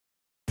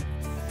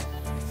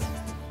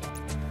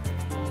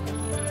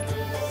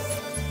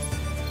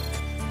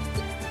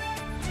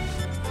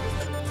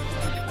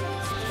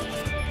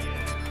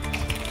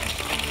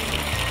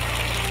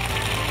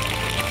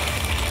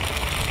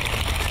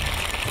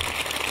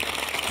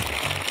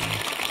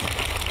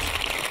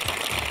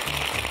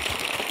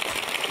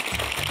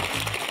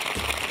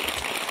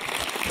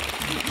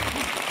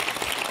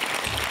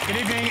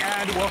evening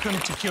and welcome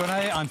to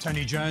Q&A. I'm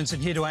Tony Jones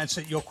and here to answer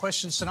your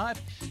questions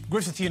tonight,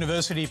 Griffith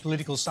University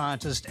political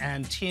scientist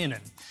and Tiernan.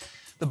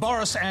 The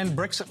Boris and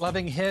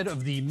Brexit-loving head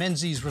of the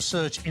Menzies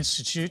Research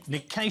Institute,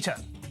 Nick Cater.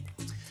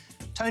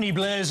 Tony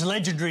Blair's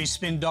legendary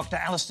spin doctor,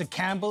 Alastair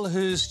Campbell,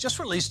 who's just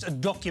released a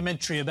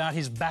documentary about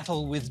his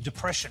battle with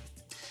depression.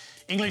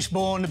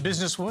 English-born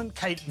businesswoman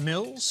Kate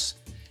Mills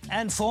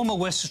and former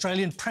West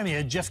Australian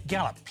Premier Geoff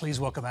Gallop. Please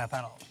welcome our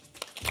panel.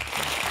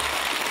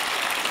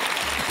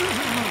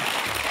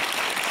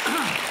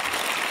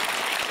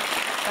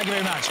 Thank you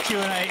very much.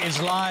 Q&A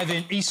is live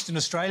in Eastern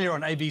Australia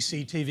on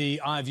ABC TV,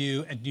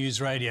 iView and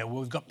News Radio. Well,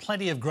 we've got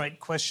plenty of great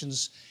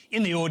questions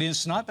in the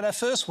audience tonight, but our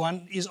first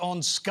one is on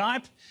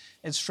Skype.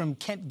 It's from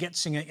Kent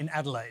Getzinger in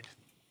Adelaide.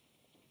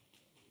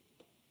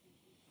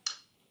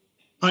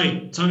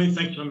 Hi, Tony.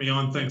 Thanks for having me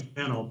on. Thanks,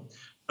 panel.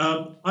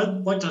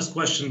 I'd like to ask a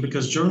question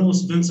because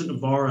journalist Vincent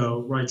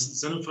Navarro writes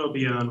that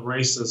xenophobia and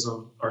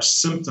racism are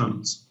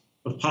symptoms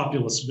of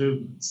populist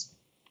movements.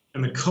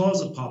 And the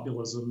cause of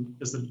populism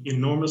is the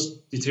enormous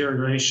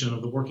deterioration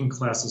of the working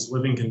class's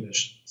living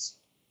conditions.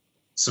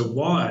 So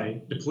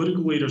why do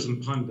political leaders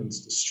and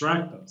pundits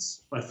distract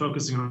us by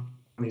focusing on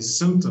these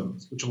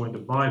symptoms, which only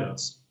divide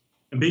us?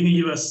 And being a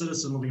U.S.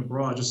 citizen living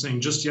abroad,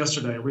 just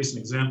yesterday, a recent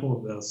example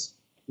of this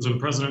was when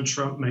President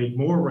Trump made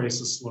more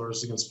racist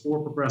slurs against 4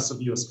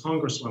 progressive U.S.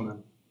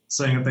 congresswomen,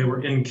 saying that they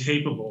were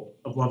incapable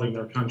of loving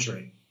their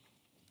country.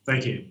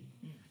 Thank you.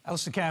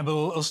 Alastair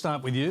Campbell, I'll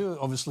start with you.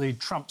 Obviously,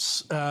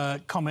 Trump's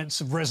comments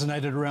have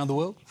resonated around the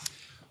world.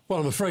 Well,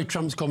 I'm afraid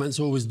Trump's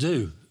comments always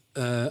do.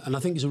 And I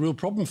think it's a real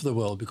problem for the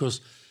world because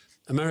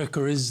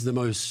America is the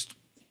most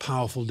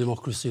powerful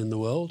democracy in the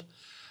world.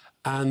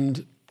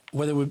 And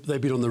whether they've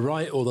been on the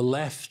right or the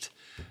left,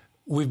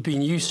 we've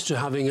been used to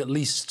having at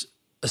least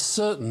a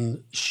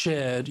certain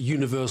shared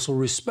universal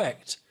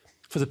respect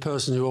for the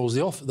person who holds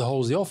the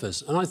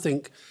office. And I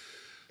think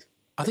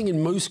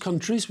in most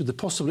countries, with the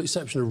possible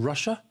exception of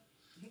Russia,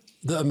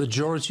 that a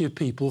majority of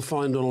people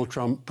find Donald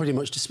Trump pretty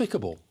much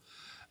despicable.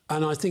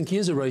 And I think he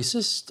is a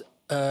racist.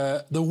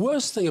 The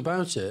worst thing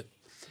about it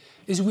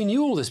is we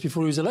knew all this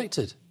before he was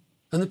elected,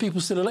 and the people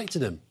still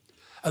elected him.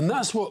 And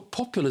that's what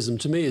populism,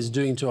 to me, is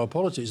doing to our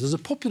politics. There's a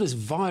populist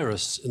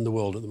virus in the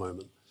world at the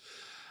moment.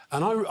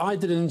 And I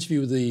did an interview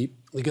with the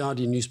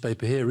Guardian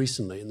newspaper here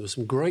recently, and there were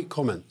some great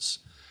comments.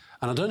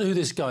 And I don't know who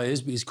this guy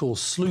is, but he's called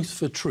Sleuth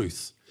for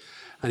Truth.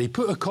 And he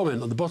put a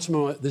comment on the bottom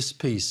of this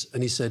piece,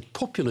 and he said,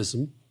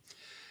 populism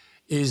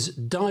is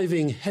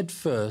diving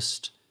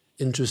headfirst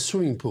into a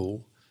swimming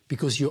pool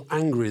because you're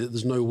angry that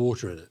there's no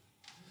water in it.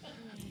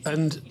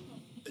 And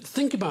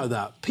think about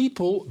that.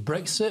 People,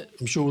 Brexit,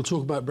 I'm sure we'll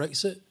talk about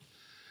Brexit,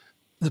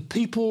 the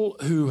people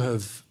who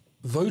have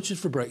voted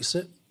for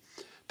Brexit,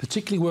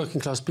 particularly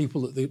working class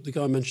people that the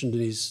guy mentioned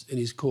in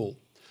his call,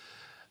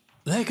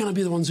 they're going to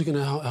be the ones who are going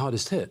to be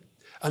hardest hit.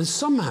 And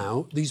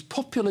somehow these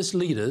populist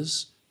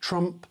leaders,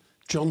 Trump,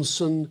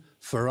 Johnson,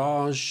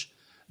 Farage,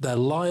 they're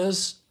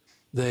liars.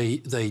 They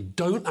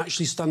don't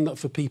actually stand up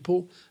for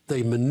people.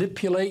 They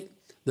manipulate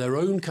their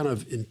own kind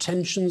of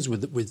intentions.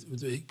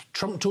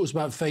 Trump talks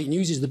about fake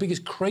news. He's the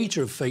biggest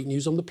creator of fake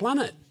news on the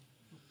planet.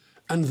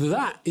 And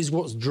that is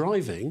what's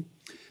driving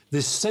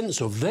this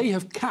sense of they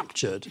have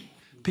captured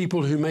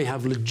people who may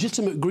have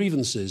legitimate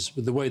grievances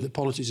with the way that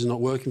politics is not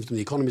working for them,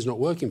 the economy is not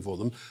working for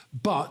them,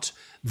 but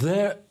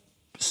their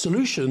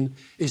solution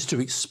is to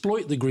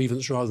exploit the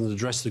grievance rather than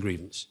address the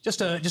grievance.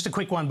 Just a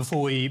quick one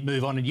before we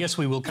move on, and yes,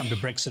 we will come to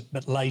Brexit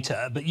but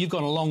later, but you've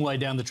gone a long way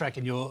down the track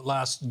in your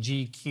last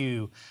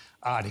GQ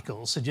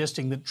article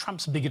suggesting that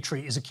Trump's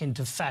bigotry is akin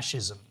to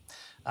fascism.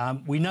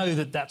 We know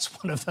that that's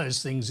one of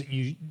those things that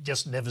you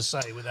just never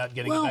say without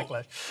getting a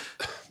backlash.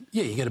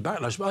 Yeah, you get a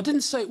backlash, but I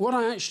didn't say... What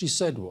I actually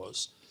said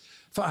was...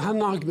 In fact, I had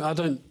an argument... I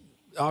don't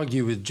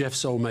argue with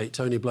Geoff's old mate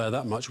Tony Blair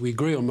that much. We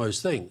agree on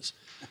most things.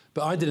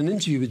 But I did an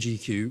interview with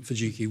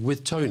GQ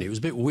with Tony. It was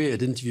a bit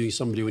weird interviewing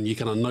somebody when you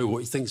kind of know what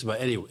he thinks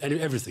about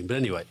everything. But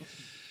anyway,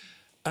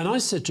 and I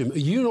said to him, are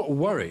you not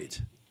worried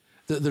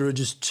that there are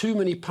just too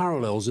many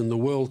parallels in the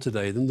world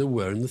today than there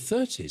were in the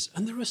 30s?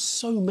 And there are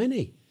so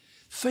many.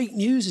 Fake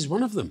news is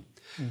one of them.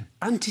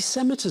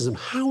 Anti-Semitism.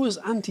 How has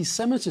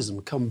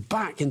anti-Semitism come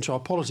back into our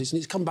politics? And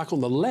it's come back on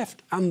the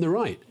left and the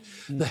right.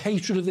 The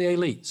hatred of the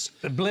elites.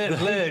 But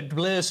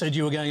Blair said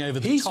you were going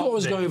over the top. He thought I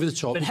was going over the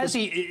top. But has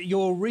he?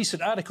 Your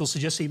recent article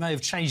suggests he may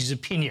have changed his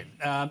opinion.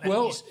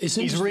 Well,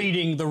 he's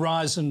reading The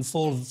Rise and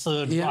Fall of the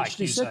Third Reich. He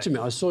actually said to me,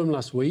 I saw him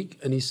last week,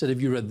 and he said,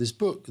 have you read this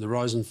book, The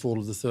Rise and Fall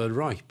of the Third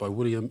Reich, by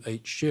William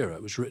H. Shearer?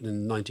 It was written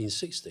in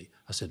 1960.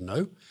 I said,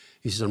 no.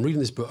 He says, I'm reading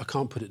this book, I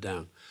can't put it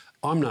down.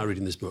 I'm now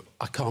reading this book,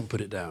 I can't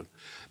put it down.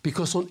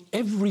 Because on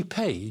every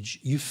page,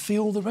 you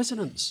feel the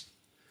resonance.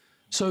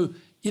 So,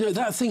 you know,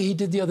 that thing he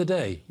did the other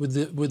day with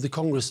the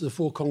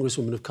 4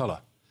 congresswomen of colour,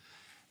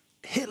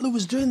 Hitler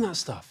was doing that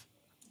stuff.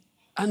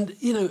 And,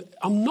 you know,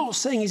 I'm not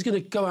saying he's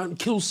going to go out and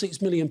kill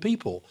 6 million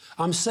people.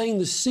 I'm saying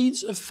the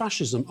seeds of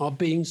fascism are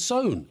being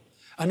sown.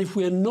 And if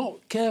we're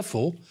not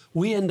careful,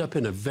 we end up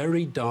in a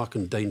very dark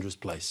and dangerous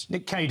place.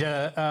 Nick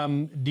Cater,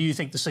 do you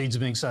think the seeds are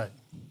being sown?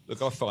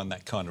 Look, I find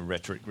that kind of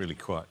rhetoric really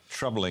quite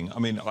troubling. I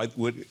mean,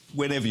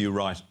 whenever you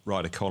write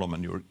a column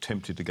and you're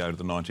tempted to go to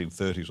the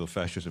 1930s or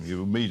fascism,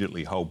 you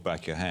immediately hold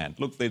back your hand.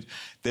 Look,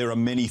 there are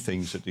many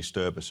things that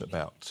disturb us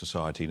about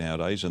society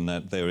nowadays, and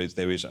that there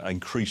is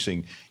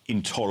increasing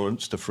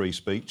intolerance to free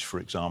speech, for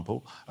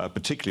example,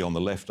 particularly on the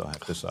left, I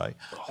have to say.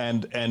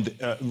 And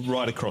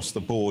right across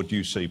the board,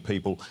 you see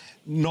people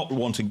not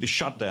wanting to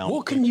shut down...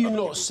 What can you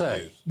not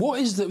say? What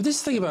is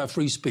this thing about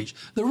free speech?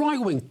 The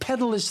right-wing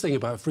pedalist thing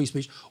about free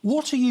speech,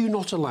 what are you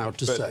not allowed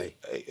to say?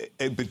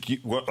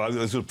 Well,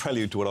 there's a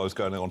prelude to what I was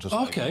going on to say.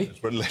 OK,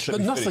 but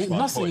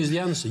nothing is the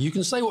answer. You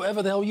can say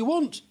whatever the hell you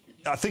want.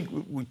 I think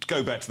we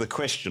go back to the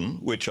question,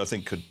 which I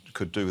think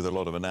could do with a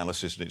lot of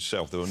analysis in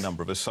itself. There were a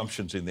number of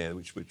assumptions in there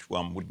which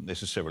one wouldn't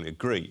necessarily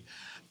agree.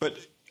 But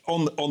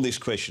on this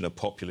question of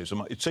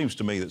populism, it seems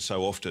to me that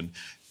so often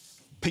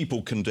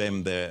people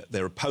condemn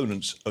their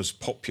opponents as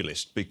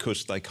populist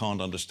because they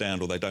can't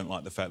understand or they don't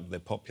like the fact that they're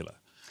popular.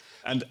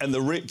 And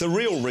the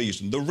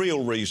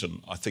real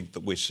reason I think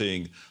that we're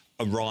seeing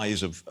a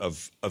rise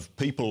of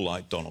people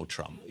like Donald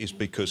Trump is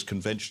because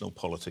conventional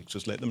politics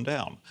has let them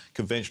down.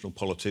 Conventional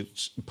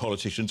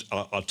politicians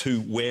are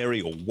too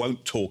wary or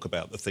won't talk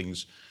about the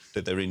things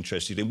that they're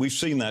interested in. We've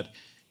seen that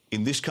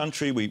in this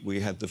country.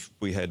 We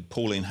had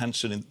Pauline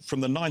Hanson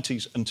from the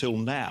 90s until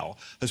now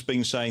has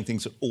been saying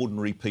things that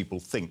ordinary people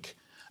think.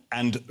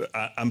 And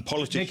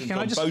politicians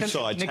on both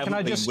sides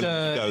haven't been willing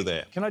to go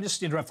there. Can I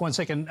just interrupt for 1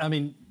 second? I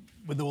mean,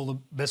 with all the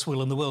best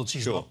will in the world,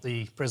 she's not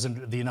the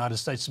President of the United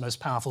States, the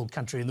most powerful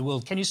country in the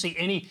world. Can you see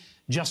any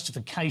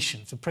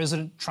justification for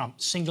President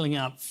Trump singling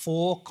out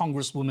 4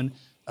 congresswomen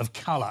of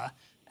colour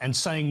and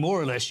saying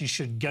more or less you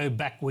should go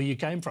back where you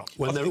came from?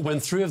 When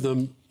 3 of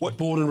them were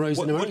born and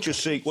raised in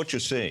America. What you're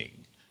seeing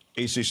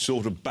is this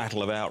sort of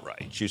battle of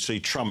outrage. You see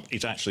Trump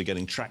is actually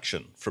getting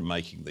traction from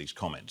making these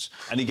comments,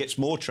 and he gets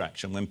more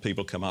traction when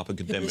people come up and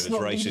condemn him as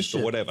racist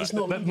or whatever.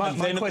 But my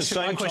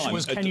question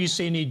was, can you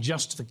see any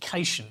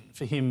justification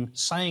for him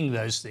saying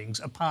those things,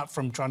 apart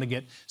from trying to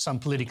get some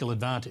political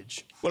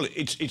advantage? Well,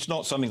 it's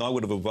not something I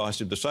would have advised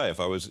him to say if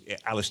I was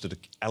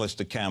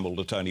Alastair Campbell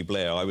to Tony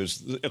Blair.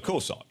 Of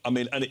course not. I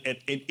mean, and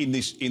in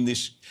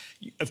this,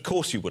 of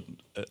course you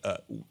wouldn't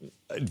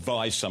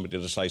advise somebody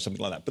to say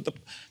something like that. But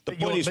the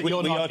point is, we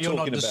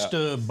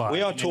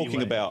are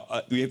talking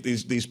about we have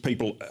these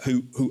people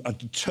who are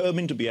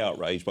determined to be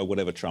outraged by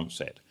whatever Trump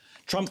said.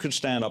 Trump could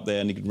stand up there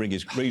and he could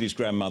read his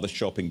grandmother's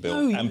shopping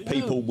bill and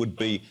people would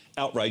be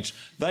outraged.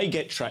 They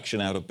get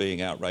traction out of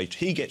being outraged.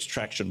 He gets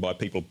traction by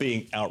people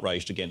being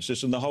outraged against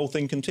us, and the whole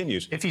thing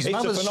continues. If his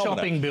mother's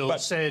shopping bill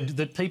said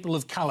that people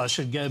of colour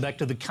should go back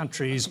to the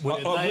countries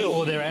where they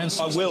or their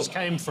ancestors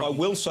came from,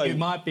 you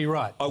might be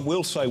right. I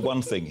will say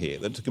one thing here,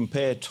 that to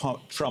compare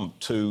Trump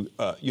to,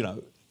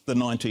 the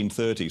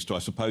 1930s to, I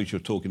suppose if you're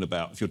talking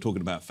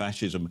about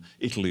fascism,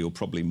 Italy, or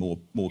probably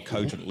more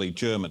cogently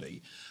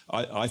Germany,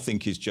 I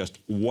think is just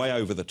way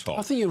over the top.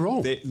 I think you're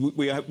wrong.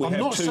 I'm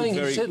not saying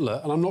he's Hitler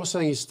and I'm not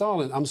saying he's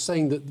Stalin. I'm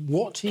saying that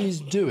what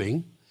he's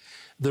doing,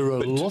 there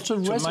are a lot of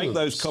resonance. To make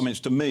those comments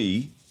to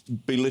me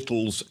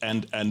belittles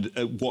and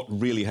what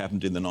really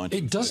happened in the 1930s.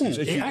 It doesn't.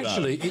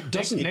 It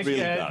doesn't.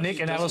 Nick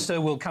and Alastair,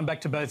 we'll come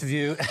back to both of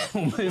you.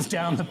 We'll move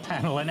down the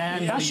panel. And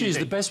Anne, actually, is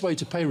the best way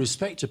to pay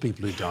respect to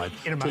people who died,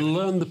 to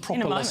learn the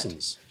proper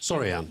lessons.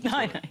 Sorry, Anne.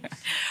 No.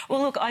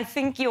 Well, look, I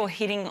think you're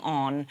hitting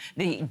on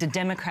the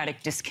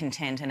democratic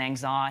discontent and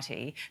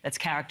anxiety that's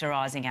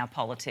characterising our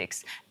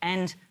politics.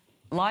 And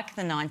like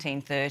the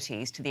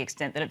 1930s, to the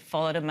extent that it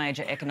followed a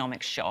major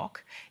economic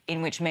shock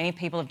in which many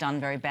people have done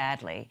very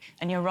badly.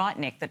 And you're right,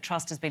 Nick, that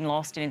trust has been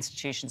lost in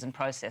institutions and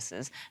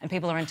processes, and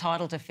people are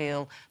entitled to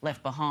feel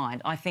left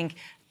behind. I think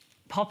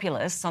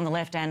populists on the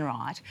left and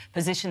right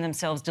position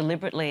themselves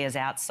deliberately as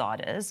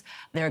outsiders.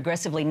 They're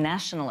aggressively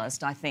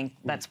nationalist. I think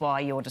that's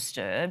why you're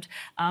disturbed.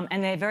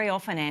 And they're very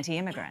often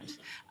anti-immigrant.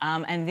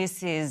 And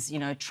this is,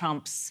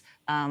 Trump's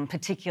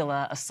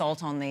particular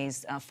assault on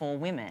these 4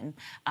 women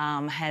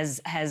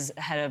has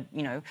had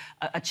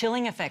a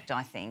chilling effect,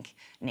 I think,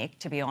 Nick,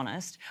 to be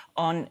honest,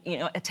 on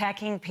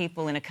attacking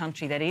people in a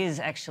country that is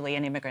actually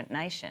an immigrant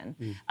nation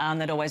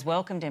that always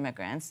welcomed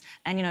immigrants,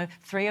 and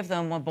 3 of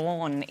them were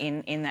born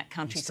in that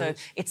country. So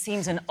it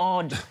seems an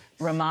odd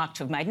remark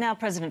to have made. Now,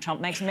 President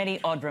Trump makes many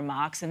odd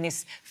remarks, and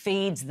this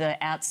feeds the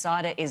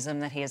outsiderism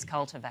that he has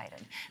cultivated.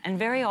 And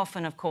very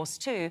often, of course,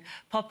 too,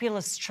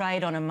 populists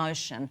trade on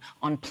emotion,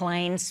 on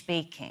plain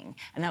speaking.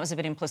 And that was a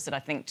bit implicit, I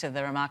think, to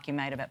the remark you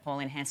made about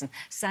Pauline Hanson,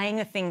 saying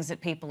the things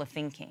that people are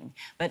thinking.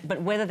 But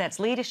whether that's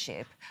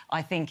leadership,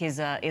 I think, is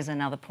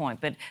another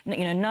point. But,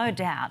 no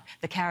doubt,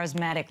 the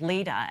charismatic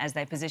leader, as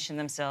they position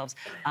themselves,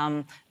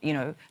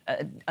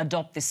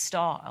 adopt this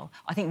style.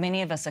 I think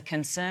many of us are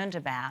concerned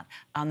about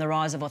the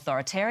rise of authority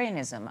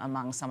authoritarianism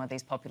among some of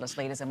these populist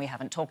leaders, and we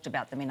haven't talked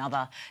about them in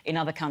other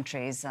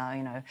countries.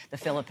 You know, the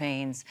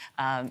Philippines,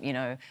 you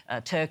know,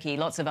 Turkey,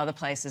 lots of other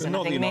places. But and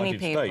not I think the many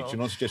United people. States.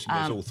 You're not suggesting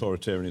there's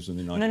authoritarianism in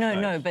the United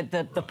States. No.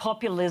 But the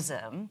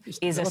populism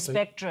is a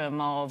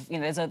spectrum of. You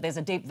know, there's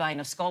a deep vein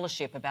of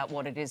scholarship about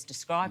what it is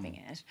describing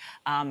it.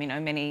 You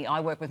know, I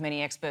work with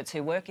many experts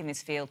who work in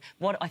this field.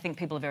 What I think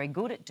people are very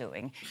good at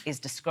doing is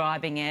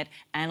describing it,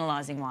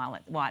 analysing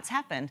why it's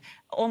happened.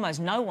 Almost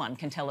no one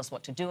can tell us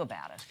what to do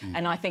about it,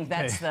 and I think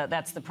that's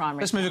the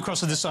primary. Let's move across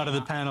to this side of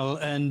the panel.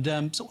 And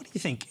so, what do you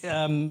think?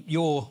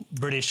 You're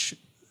British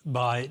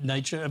by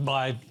nature,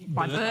 by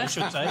birth, I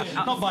should say,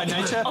 not by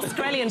nature.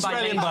 Australian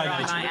by nature,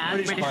 I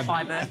am. British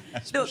by birth.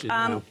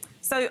 Look,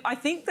 so I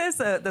think there's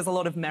a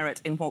lot of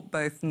merit in what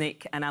both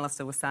Nick and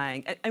Alastair were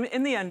saying. And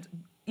in the end,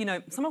 you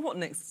know, some of what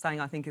Nick's saying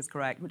I think is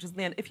correct, which is in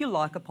the end, if you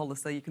like a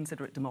policy, you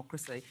consider it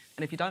democracy,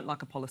 and if you don't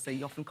like a policy,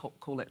 you often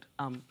call it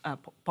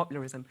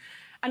popularism.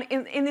 And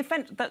in the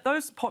event that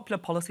those popular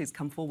policies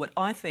come forward,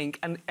 I think,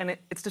 and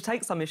it's to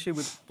take some issue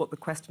with what the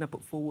questioner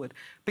put forward,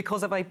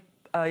 because of a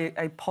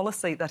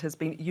policy that has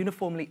been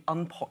uniformly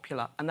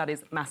unpopular, and that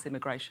is mass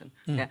immigration.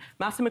 Yeah,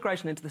 mass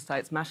immigration into the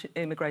States, mass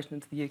immigration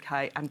into the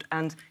UK,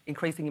 and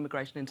increasing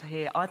immigration into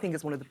here, I think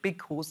is one of the big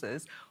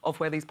causes of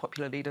where these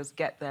popular leaders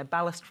get their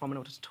ballast from in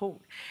order to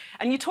talk.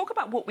 And you talk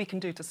about what we can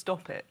do to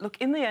stop it. Look,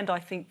 in the end, I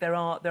think there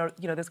are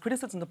you know, there's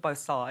criticism on both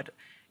sides,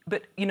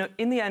 but you know,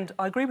 in the end,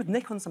 I agree with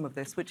Nick on some of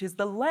this, which is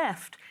the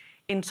left,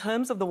 in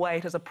terms of the way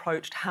it has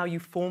approached how you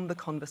form the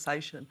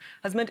conversation,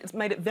 it's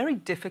made it very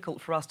difficult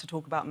for us to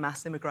talk about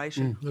mass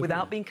immigration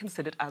without being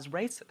considered as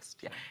racist.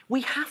 Yeah.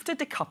 We have to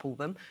decouple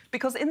them,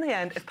 because in the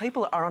end, if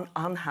people are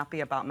unhappy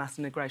about mass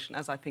immigration,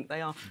 as I think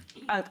they are,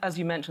 and as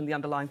you mentioned, the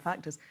underlying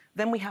factors,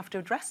 then we have to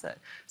address it.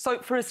 So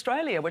for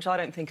Australia, which I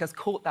don't think has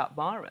caught that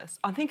virus,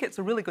 I think it's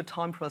a really good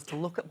time for us to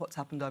look at what's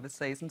happened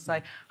overseas and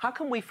say, how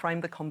can we frame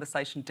the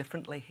conversation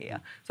differently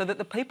here so that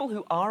the people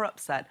who are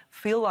upset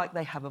feel like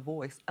they have a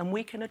voice and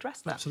we can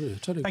address that? Absolutely,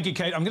 totally. Thank you,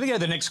 Kate. I'm going to go to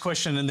the next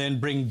question and then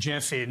bring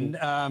Geoff in.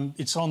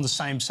 It's on the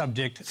same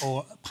subject,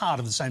 or part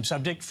of the same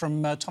subject,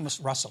 from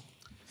Thomas Russell.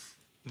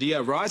 The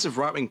rise of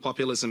right-wing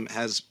populism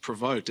has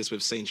provoked, as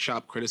we've seen,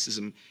 sharp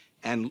criticism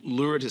and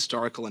lurid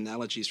historical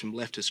analogies from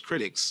leftist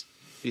critics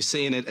who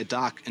see in it a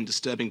dark and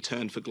disturbing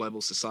turn for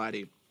global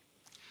society.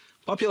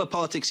 Popular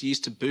politics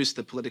used to boost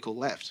the political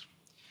left.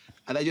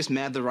 Are they just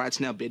mad the right's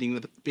now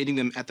beating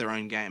them at their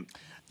own game?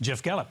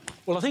 Geoff Gallop.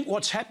 Well, I think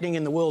what's happening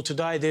in the world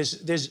today,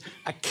 there's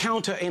a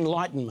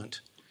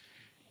counter-enlightenment.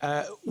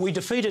 We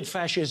defeated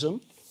fascism,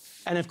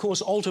 and of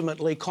course,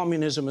 ultimately,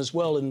 communism as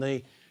well. In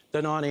by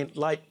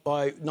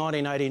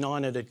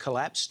 1989, it had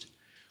collapsed.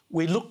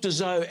 We looked as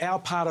though our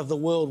part of the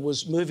world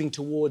was moving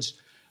towards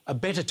a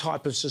better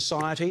type of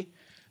society,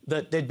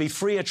 that there'd be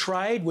freer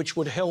trade, which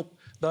would help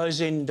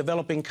those in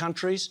developing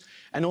countries,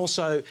 and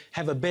also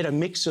have a better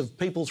mix of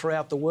people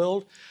throughout the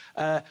world.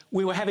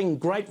 We were having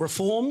great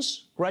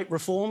reforms, gay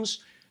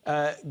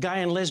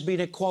and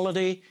lesbian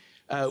equality,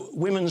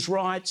 women's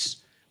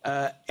rights,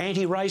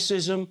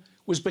 anti-racism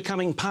was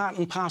becoming part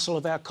and parcel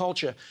of our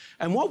culture.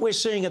 And what we're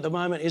seeing at the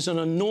moment is an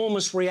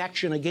enormous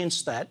reaction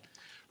against that,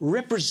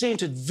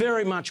 represented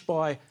very much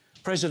by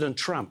President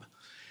Trump.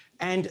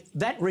 And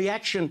that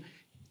reaction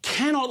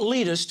cannot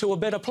lead us to a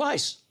better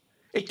place.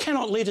 It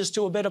cannot lead us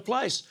to a better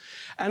place.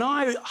 And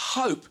I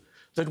hope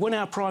that when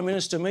our Prime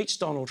Minister meets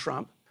Donald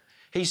Trump,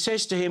 he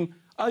says to him,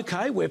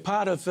 OK, we're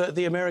part of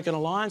the American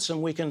alliance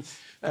and we can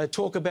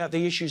talk about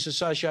the issues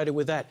associated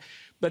with that.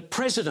 But,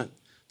 President,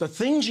 the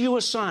things you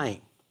are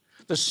saying,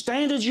 the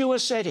standards you are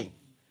setting,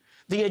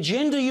 the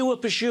agenda you are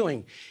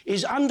pursuing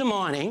is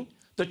undermining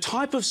the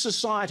type of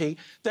society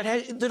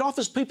that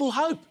offers people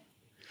hope.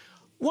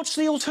 What's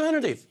the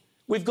alternative?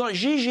 We've got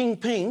Xi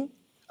Jinping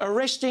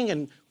arresting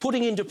and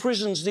putting into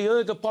prisons the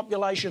Uyghur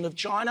population of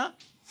China.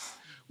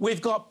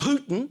 We've got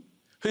Putin,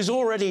 who's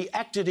already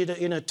acted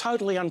in a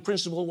totally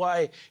unprincipled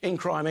way in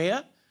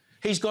Crimea.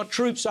 He's got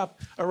troops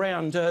up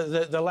around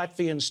the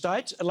Latvian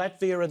states,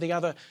 Latvia and the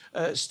other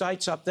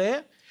states up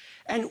there.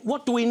 And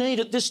what do we need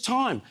at this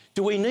time?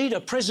 Do we need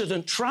a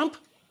President Trump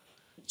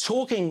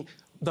talking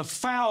the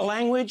foul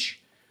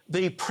language,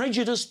 the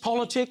prejudiced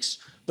politics,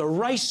 the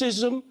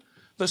racism,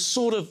 the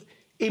sort of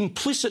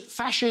implicit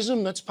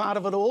fascism that's part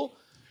of it all?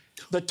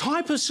 The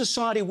type of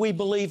society we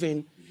believe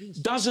in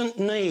doesn't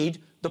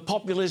need the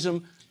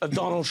populism of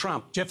Donald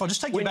Trump. Geoff, I'll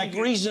just take you back. We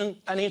need reason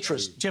and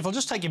interest. Geoff, I'll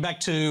just take you back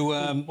to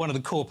one of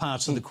the core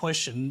parts of the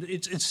question.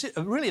 It's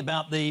really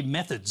about the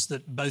methods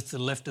that both the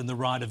left and the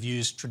right have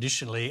used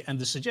traditionally, and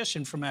the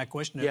suggestion from our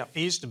questioner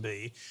appears to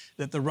be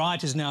that the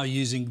right is now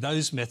using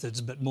those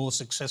methods but more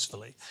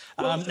successfully.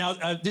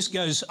 Now, this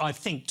goes, I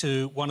think,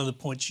 to one of the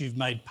points you've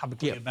made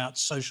publicly about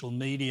social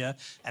media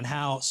and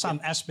how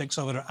some aspects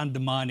of it are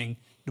undermining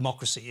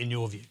democracy, in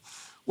your view.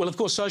 Well, of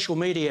course, social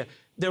media,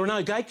 there are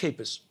no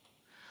gatekeepers.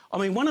 I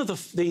mean, one of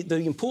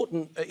the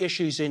important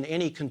issues in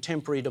any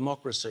contemporary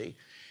democracy,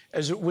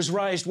 as it was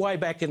raised way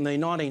back in the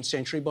 19th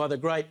century by the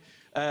great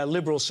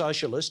liberal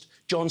socialist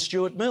John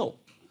Stuart Mill.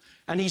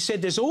 And he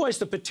said there's always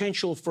the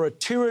potential for a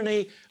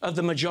tyranny of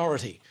the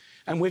majority.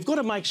 And we've got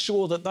to make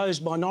sure that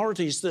those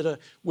minorities that are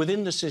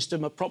within the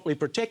system are properly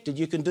protected.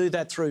 You can do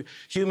that through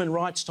human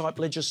rights type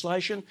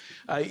legislation.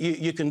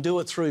 You can do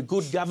it through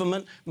good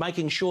government,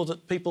 making sure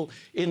that people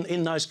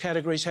in those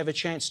categories have a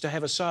chance to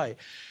have a say.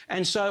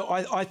 And so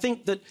I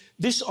think that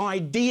this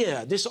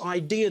idea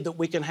that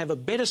we can have a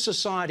better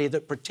society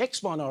that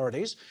protects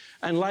minorities,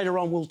 and later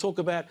on we'll talk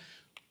about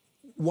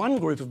one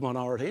group of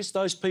minorities,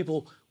 those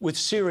people with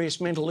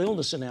serious mental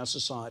illness in our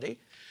society,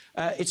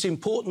 it's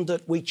important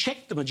that we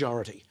check the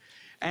majority.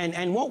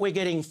 And what we're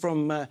getting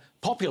from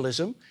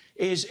populism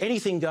is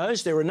anything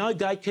goes. There are no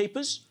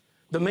gatekeepers.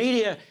 The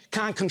media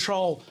can't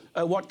control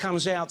what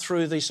comes out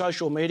through the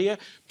social media.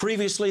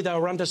 Previously, they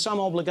were under some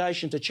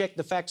obligation to check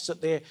the facts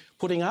that they're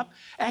putting up.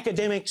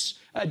 Academics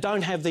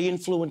don't have the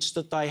influence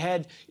that they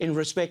had in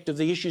respect of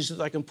the issues that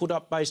they can put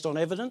up based on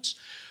evidence.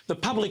 The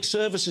public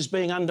service is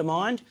being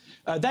undermined.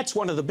 That's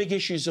one of the big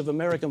issues of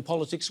American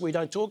politics we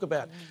don't talk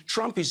about.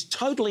 Trump is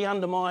totally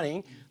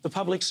undermining the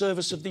public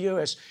service of the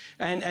US.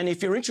 And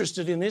if you're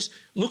interested in this,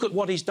 look at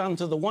what he's done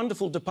to the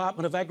wonderful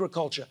Department of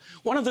Agriculture.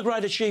 One of the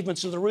great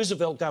achievements of the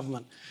Roosevelt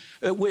government.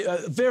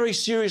 Very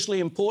seriously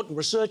important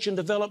research and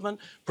development,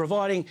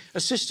 providing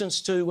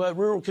assistance to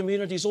rural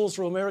communities all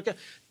through America,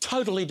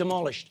 totally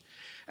demolished.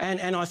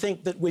 And I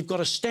think that we've got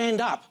to stand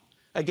up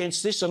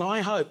against this, and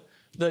I hope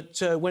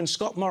that when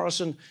Scott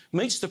Morrison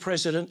meets the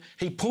President,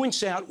 he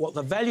points out what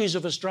the values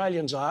of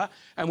Australians are,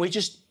 and we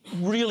just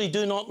really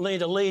do not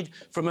need a lead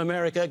from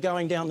America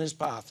going down this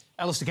path.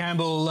 Alastair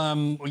Campbell,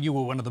 well, you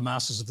were one of the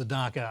masters of the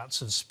dark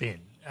arts of spin.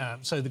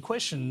 So the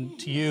question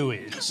to you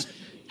is,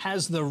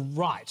 has the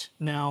right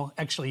now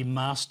actually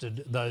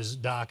mastered those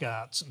dark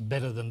arts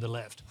better than the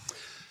left?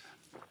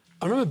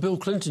 I remember Bill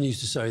Clinton used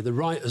to say the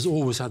right has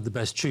always had the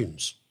best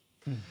tunes.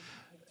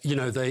 You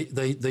know, they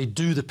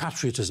do the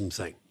patriotism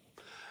thing.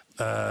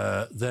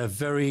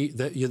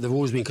 They've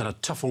always been kind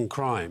of tough on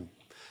crime.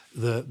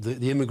 The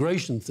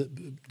immigration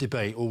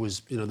debate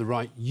always, you know, the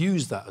right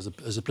used that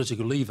as a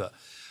political lever.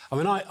 I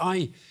mean,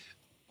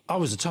 I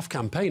was a tough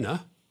campaigner,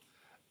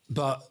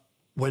 but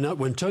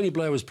when Tony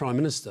Blair was Prime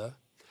Minister,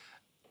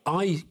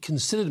 I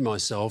considered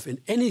myself, in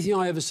anything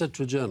I ever said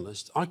to a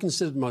journalist, I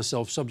considered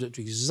myself subject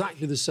to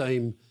exactly the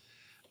same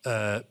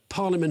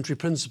parliamentary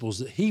principles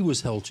that he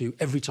was held to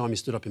every time he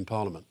stood up in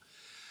Parliament.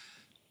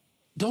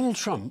 Donald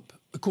Trump,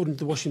 according to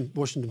the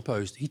Washington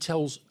Post, he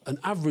tells an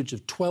average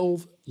of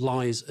 12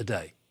 lies a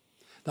day.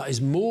 That is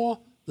more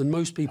than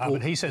most people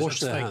but he says wash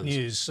it's their fake hands.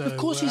 news. So, of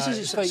course he says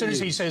it's fake news. As soon as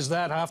he says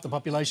that, half the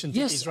population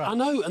thinks he's right. Yes, I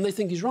know, and they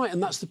think he's right,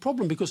 and that's the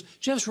problem, because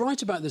Geoff's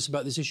right about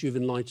this issue of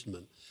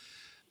enlightenment.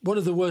 One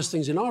of the worst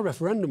things in our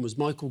referendum was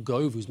Michael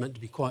Gove, who's meant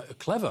to be quite a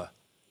clever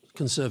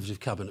Conservative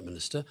cabinet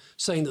minister,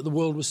 saying that the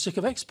world was sick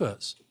of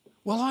experts.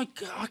 Well, I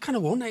kind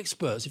of want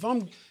experts. If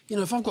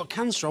I've got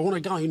cancer, I want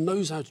a guy who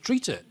knows how to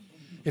treat it.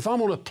 If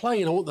I'm on a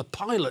plane, I want the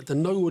pilot to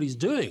know what he's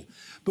doing.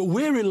 But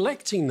we're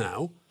electing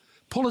now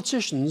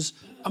politicians.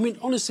 I mean,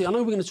 honestly, I know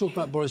we're going to talk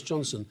about Boris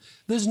Johnson.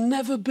 There's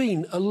never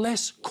been a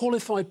less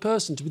qualified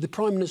person to be the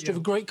Prime Minister of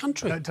a great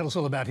country. Don't tell us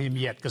all about him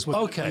yet, because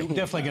we're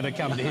definitely going to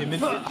come to him.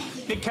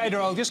 Nick Cater,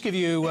 I'll just give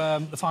you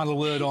the final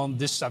word on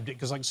this subject,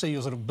 because I can see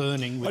you're sort of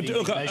burning with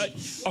indignation.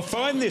 I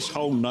find this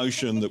whole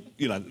notion that,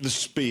 you know, the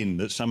spin,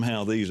 that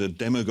somehow these are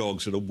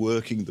demagogues that are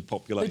working the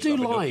population. They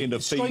do lie.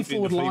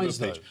 Straightforward lies,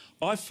 though.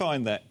 I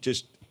find that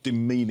just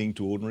demeaning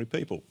to ordinary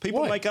people.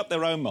 People make up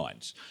their own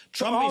minds.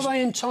 Are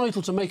they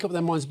entitled to make up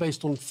their minds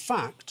based on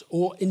fact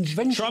or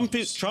invention? Trump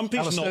is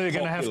Alastair, not you're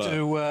going to have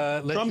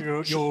to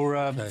let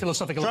your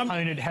philosophical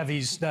opponent have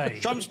his day.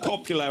 Trump's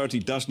popularity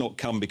does not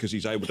come because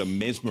he's able to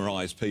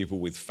mesmerise people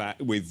with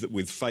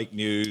fake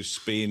news,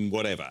 spin,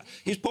 whatever.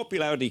 His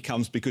popularity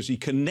comes because he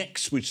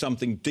connects with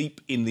something deep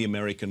in the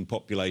American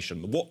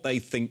population, what they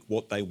think,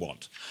 what they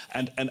want.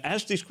 And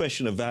as this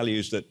question of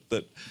values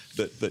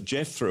that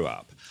Geoff threw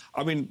up,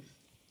 I mean,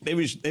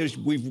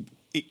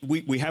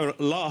 we have at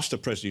last a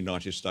President of the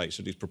United States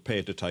that is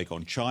prepared to take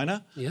on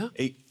China. Yeah.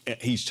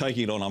 He's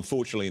taking it on,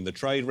 unfortunately, in the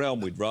trade realm.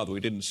 We'd rather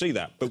we didn't see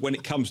that. But when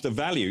it comes to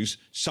values,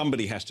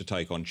 somebody has to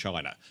take on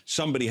China.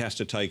 Somebody has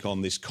to take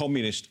on this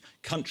communist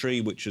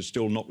country which has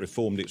still not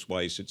reformed its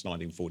ways since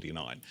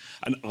 1949.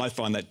 And I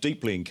find that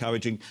deeply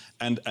encouraging.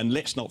 And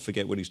let's not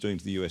forget what he's doing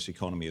to the US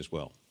economy as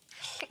well.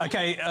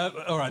 OK,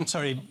 all right,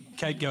 sorry,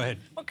 Kate, go ahead.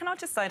 Well, can I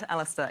just say to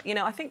Alastair, you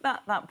know, I think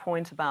that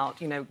point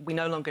about, you know, we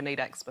no longer need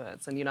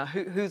experts and, you know,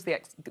 who's the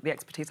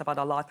expertise about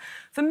our life.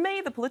 For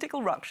me, the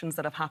political ructions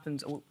that have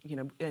happened, you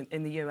know,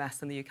 in the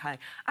US and the UK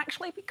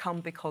actually become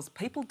because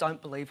people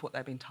don't believe what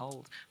they've been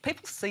told.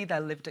 People see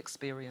their lived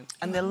experience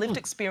and their lived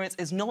experience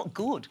is not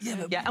good.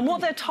 Yeah, and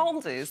what they're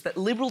told is that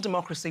liberal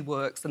democracy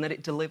works and that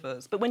it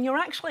delivers. But when you're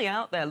actually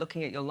out there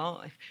looking at your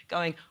life,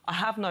 going, I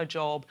have no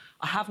job,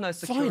 I have no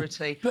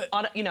security,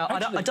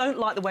 I don't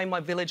like the way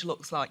my village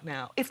looks like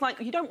now. It's like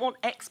you don't want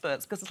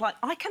experts because it's like,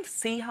 I can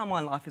see how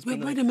my life is being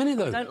lived. Wait a minute,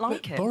 though. I don't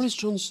like it. Boris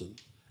Johnson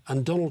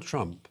and Donald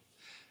Trump,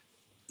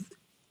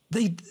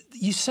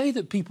 you say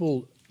that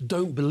people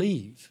don't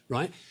believe,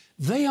 right?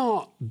 They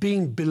are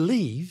being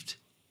believed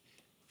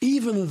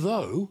even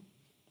though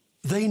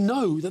they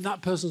know that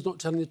that person's not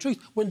telling the truth.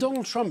 When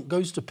Donald Trump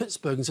goes to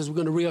Pittsburgh and says we're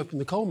going to reopen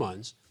the coal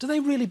mines, do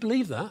they really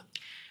believe that?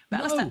 But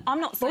No. Alastair, I'm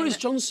not saying Boris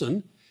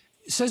Johnson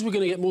says we're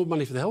going to get more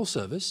money for the health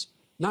service.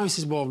 Now he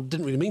says, well,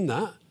 didn't really mean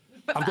that.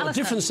 But I've got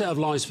Alastair, a different set of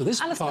lies for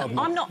this Alastair, part of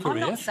my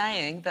career. I'm not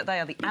saying that they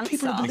are the answer.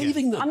 People are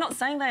believing them. I'm not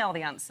saying they are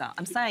the answer.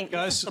 I'm saying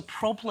it's the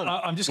problem.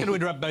 I'm just going to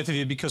interrupt both of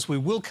you because we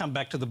will come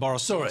back to the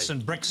Boris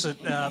Johnson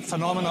Brexit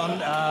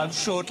phenomenon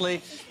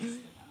shortly.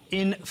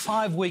 In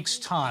 5 weeks'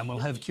 time, we'll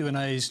have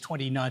Q&A's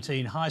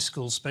 2019 high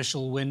school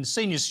special when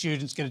senior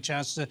students get a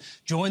chance to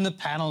join the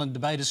panel and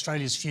debate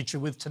Australia's future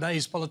with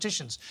today's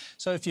politicians.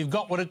 So if you've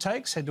got what it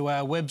takes, head to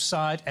our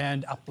website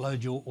and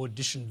upload your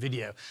audition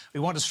video. We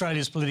want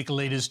Australia's political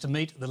leaders to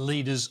meet the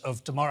leaders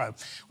of tomorrow.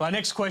 Well, our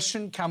next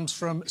question comes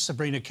from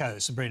Sabrina Coe.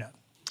 Sabrina.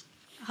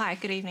 Hi,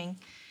 good evening.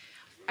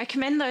 I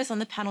commend those on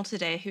the panel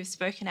today who've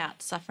spoken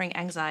out suffering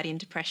anxiety and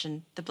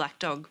depression, the black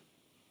dog.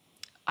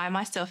 I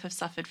myself have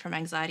suffered from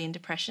anxiety and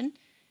depression,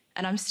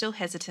 and I'm still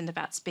hesitant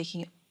about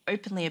speaking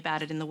openly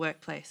about it in the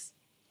workplace.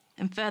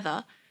 And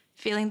further,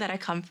 feeling that I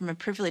come from a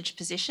privileged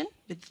position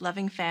with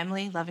loving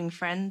family, loving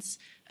friends,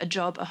 a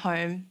job, a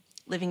home,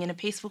 living in a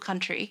peaceful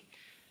country,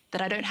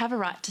 that I don't have a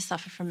right to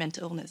suffer from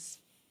mental illness.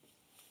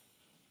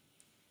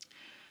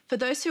 For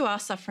those who are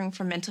suffering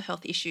from mental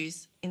health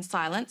issues in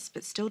silence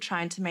but still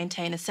trying to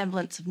maintain a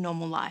semblance of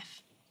normal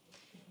life,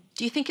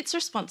 do you think it's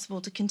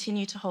responsible to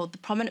continue to hold the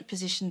prominent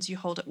positions you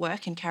hold at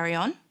work and carry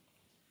on?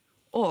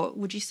 Or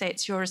would you say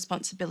it's your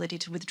responsibility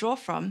to withdraw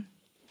from,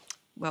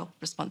 well,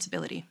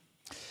 responsibility?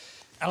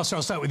 Alastair,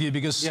 I'll start with you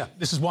because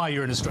this is why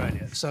you're in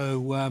Australia.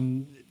 So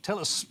tell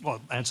us,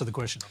 well, answer the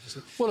question,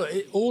 obviously.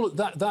 Well,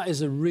 that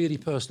is a really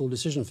personal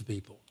decision for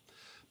people.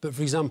 But,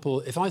 for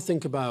example, if I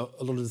think about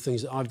a lot of the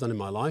things that I've done in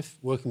my life,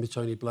 working with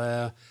Tony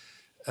Blair,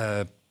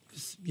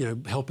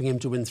 helping him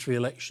to win 3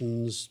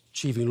 elections,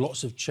 achieving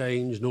lots of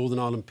change, Northern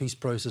Ireland peace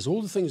process,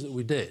 all the things that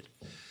we did,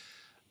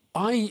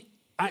 I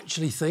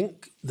actually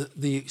think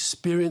that the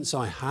experience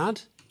I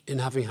had in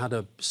having had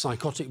a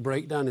psychotic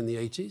breakdown in the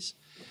 80s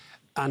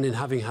and in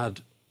having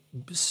had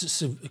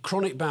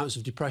chronic bouts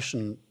of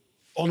depression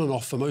on and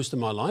off for most of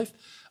my life,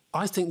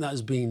 I think that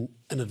has been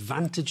an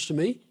advantage to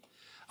me.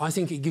 I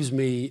think it gives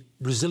me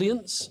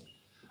resilience.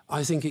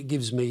 I think it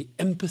gives me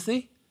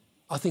empathy.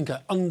 I think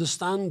I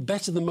understand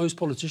better than most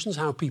politicians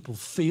how people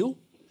feel.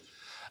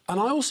 And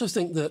I also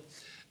think that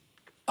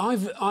I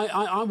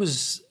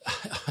was,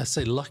 I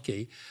say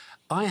lucky,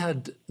 I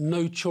had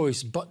no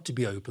choice but to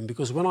be open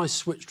because when I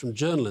switched from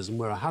journalism,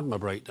 where I had my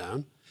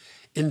breakdown,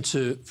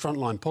 into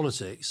frontline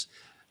politics,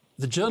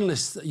 the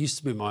journalists that used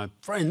to be my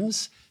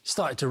friends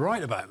started to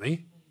write about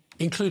me,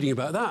 including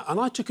about that. And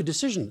I took a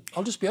decision.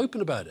 I'll just be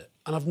open about it.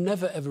 And I've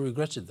never, ever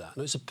regretted that.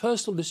 And it's a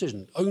personal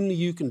decision. Only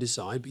you can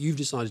decide, but you've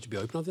decided to be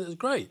open. I think that's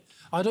great.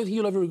 I don't think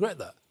you'll ever regret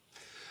that.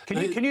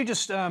 Can you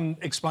just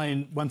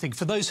explain one thing?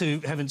 For those who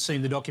haven't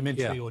seen the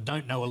documentary or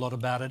don't know a lot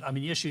about it, I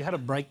mean, yes, you had a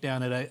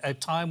breakdown at a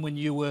time when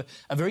you were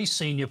a very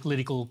senior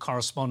political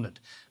correspondent.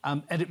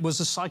 And it was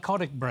a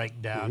psychotic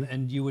breakdown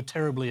and you were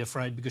terribly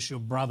afraid because your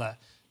brother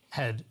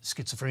had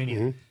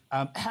schizophrenia.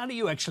 How do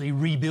you actually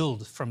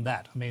rebuild from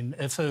that? I mean,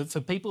 for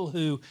people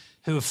who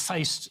have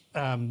faced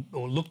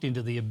or looked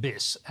into the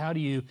abyss, how do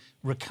you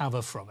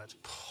recover from it?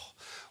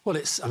 Well,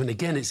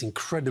 again, it's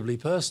incredibly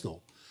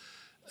personal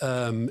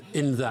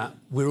in that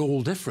we're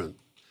all different.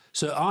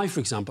 So for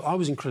example, I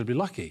was incredibly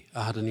lucky.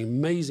 I had an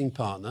amazing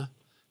partner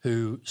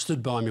who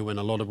stood by me when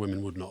a lot of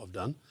women would not have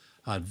done.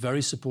 I had a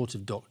very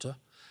supportive doctor.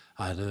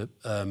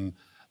 The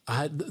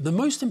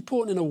most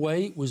important in a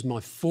way was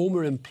my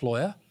former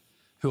employer,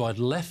 who I'd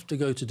left to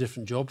go to a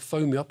different job,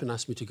 phoned me up and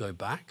asked me to go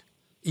back,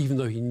 even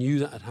though he knew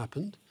that had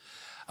happened.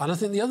 And I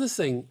think the other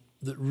thing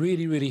that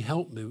really, really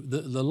helped me,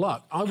 the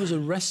luck, I was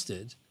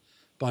arrested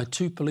by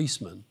 2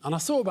 policemen. And I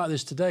thought about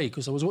this today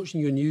because I was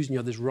watching your news and you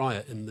had this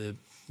riot in the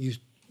youth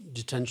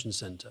detention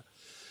centre.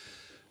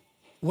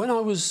 When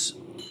I was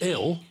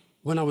ill,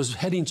 when I was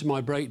heading to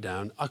my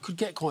breakdown, I could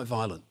get quite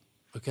violent,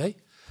 OK?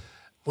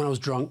 When I was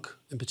drunk,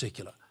 in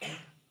particular.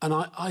 And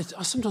I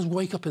sometimes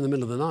wake up in the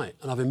middle of the night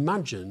and I've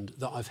imagined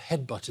that I've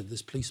headbutted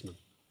this policeman,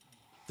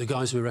 the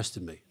guys who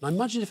arrested me. And I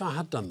imagine if I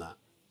had done that,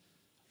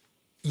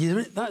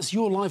 that's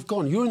your life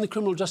gone. You're in the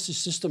criminal justice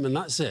system and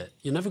that's it.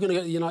 You're never going to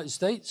get to the United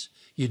States.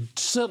 You're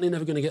certainly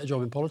never going to get a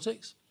job in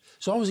politics.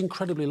 So I was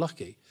incredibly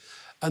lucky.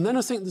 And then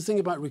I think the thing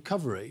about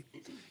recovery,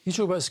 you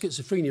talk about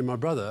schizophrenia, my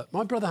brother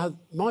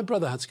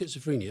had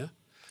schizophrenia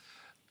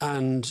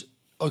and,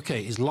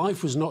 OK, his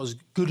life was not as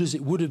good as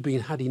it would have been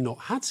had he not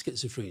had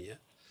schizophrenia.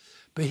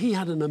 But he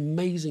had an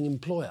amazing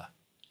employer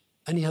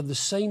and he had the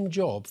same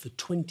job for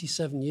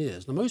 27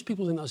 years. Now, most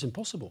people think that's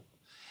impossible.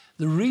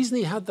 The reason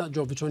he had that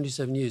job for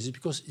 27 years is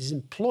because his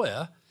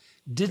employer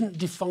didn't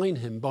define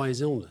him by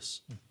his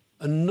illness.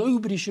 And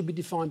nobody should be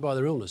defined by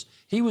their illness.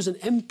 He was an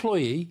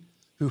employee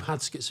who had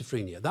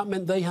schizophrenia. That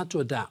meant they had to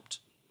adapt.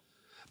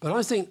 But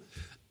I think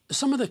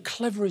some of the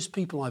cleverest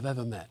people I've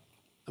ever met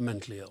are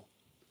mentally ill.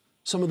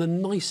 Some of the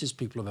nicest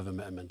people I've ever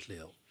met are mentally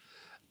ill.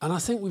 And I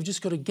think we've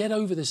just got to get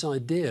over this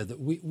idea that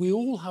we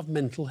all have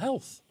mental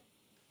health.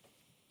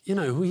 you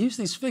know, we use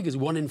these figures.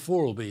 1 in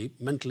 4 will be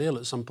mentally ill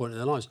at some point in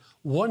their lives.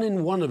 1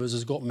 in 1 of us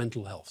has got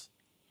mental health,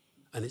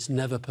 and it's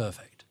never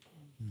perfect.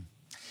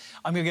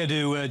 I'm going to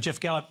go to Geoff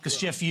Gallop, because,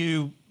 Geoff,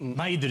 you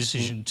made the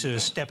decision to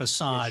step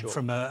aside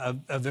from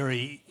a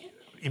very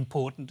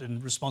important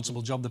and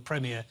responsible job, the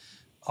Premier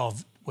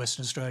of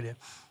Western Australia.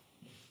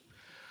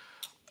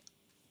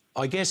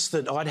 I guess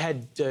that I'd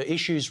had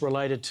issues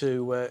related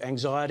to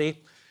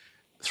anxiety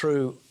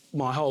through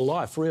my whole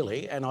life,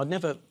 really, and I'd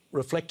never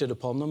reflected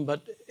upon them,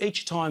 but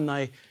each time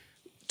they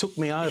took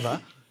me over,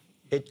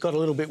 it got a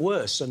little bit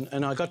worse,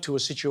 and I got to a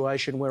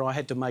situation where I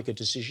had to make a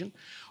decision.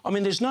 I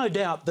mean, there's no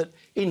doubt that,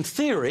 in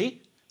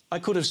theory, I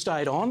could have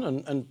stayed on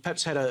and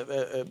perhaps had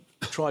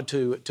tried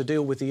to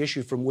deal with the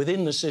issue from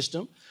within the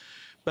system,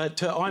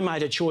 but I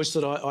made a choice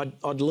that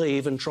I'd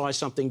leave and try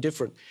something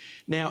different.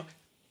 Now,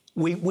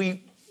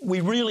 we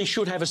really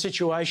should have a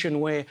situation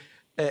where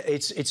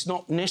it's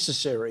not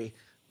necessary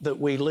that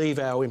we leave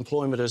our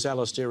employment, as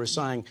Alastair is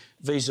saying,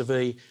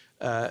 vis-a-vis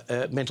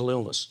mental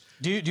illness.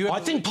 I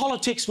think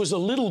politics was a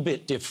little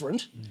bit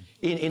different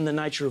in the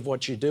nature of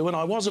what you do, and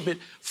I was a bit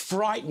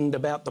frightened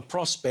about the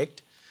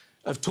prospect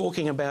of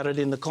talking about it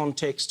in the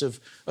context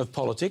of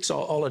politics.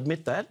 I'll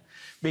admit that,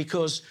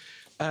 because,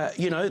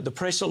 you know, the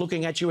press are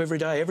looking at you every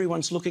day,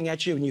 everyone's looking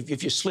at you, and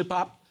if you slip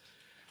up,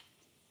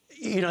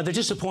 you know, the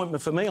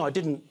disappointment for me, I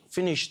didn't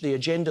finish the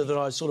agenda that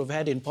I sort of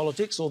had in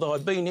politics, although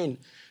I've been in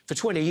for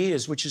 20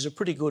 years, which is a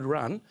pretty good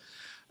run.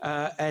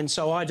 And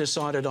so I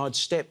decided I'd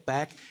step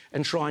back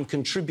and try and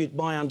contribute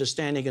my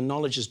understanding and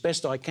knowledge as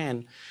best I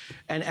can.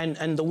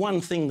 And the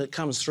one thing that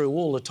comes through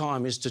all the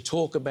time is to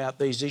talk about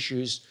these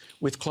issues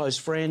with close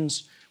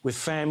friends, with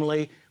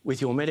family, with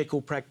your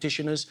medical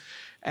practitioners.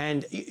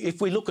 And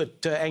if we look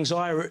at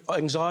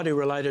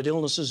anxiety-related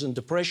illnesses and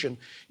depression,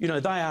 you know,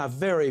 they are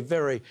very,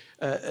 very...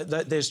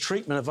 there's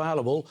treatment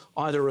available,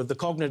 either of the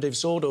cognitive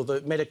sort or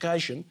the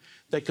medication,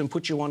 that can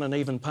put you on an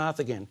even path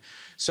again.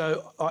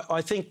 So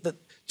I think that,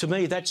 to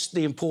me, that's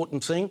the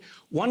important thing.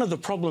 One of the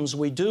problems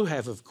we do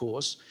have, of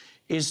course,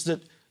 is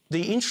that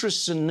the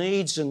interests and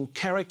needs and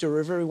character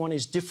of everyone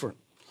is different.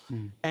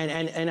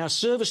 And our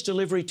service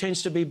delivery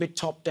tends to be a bit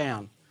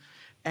top-down.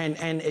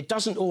 And it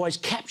doesn't always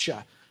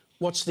capture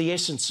what's the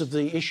essence of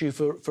the issue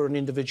for an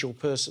individual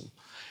person.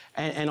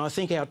 And I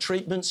think our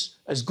treatments,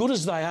 as good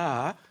as they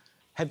are,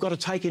 have got to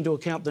take into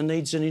account the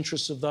needs and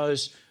interests of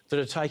those that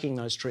are taking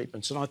those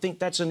treatments. And I think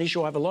that's an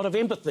issue. I have a lot of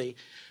empathy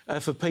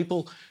for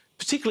people,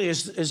 particularly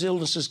as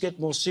illnesses get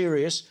more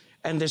serious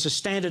and there's a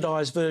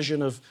standardised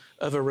version of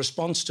a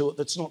response to it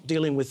that's not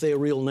dealing with their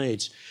real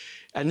needs.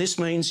 And this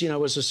means, you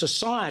know, as a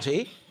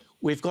society,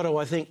 we've got to,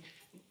 I think,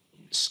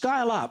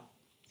 scale up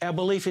our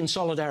belief in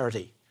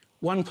solidarity,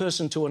 one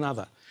person to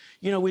another.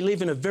 You know, we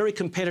live in a very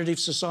competitive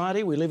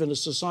society. We live in a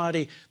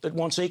society that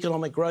wants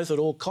economic growth at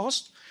all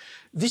costs.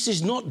 This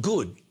is not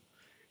good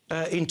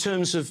in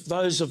terms of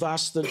those of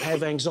us that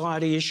have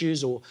anxiety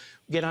issues or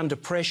get under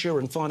pressure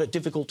and find it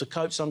difficult to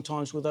cope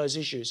sometimes with those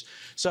issues.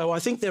 So I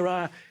think there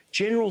are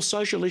general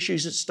social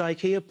issues at stake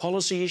here,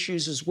 policy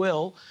issues as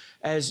well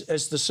as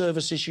the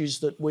service issues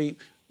that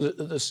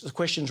the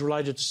questions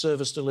related to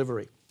service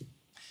delivery.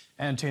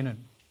 And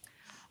Tiernan.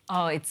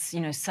 Oh, it's,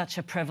 you know, such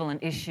a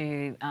prevalent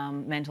issue,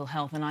 mental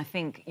health. And I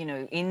think, you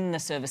know, in the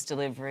service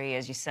delivery,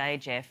 as you say,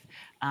 Geoff,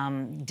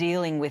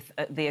 dealing with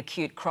the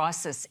acute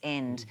crisis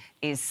end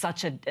is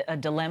such a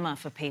dilemma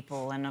for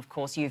people. And, of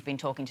course, you've been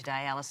talking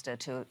today, Alastair,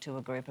 to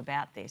a group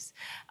about this.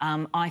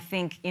 I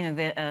think, you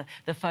know,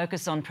 the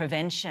focus on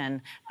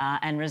prevention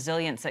and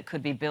resilience that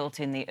could be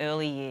built in the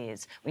early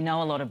years. We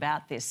know a lot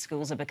about this.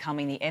 Schools are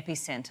becoming the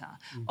epicentre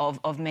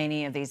of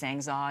many of these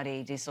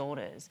anxiety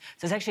disorders.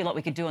 So there's actually a lot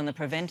we could do on the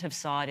preventive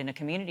side in a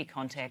community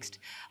context.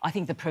 I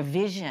think the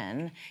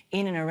provision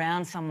in and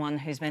around someone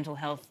whose mental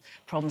health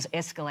problems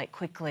escalate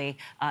quickly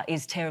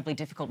is terribly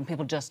difficult, and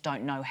people just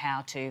don't know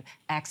how to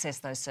access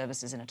those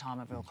services in a time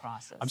of real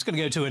crisis. I'm just going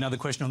to go to another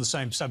question on the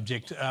same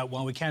subject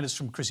while we can. It's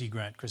from Chrissy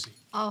Grant. Chrissy.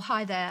 Oh,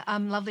 hi there.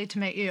 Lovely to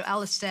meet you.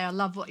 Alastair, I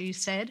love what you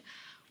said.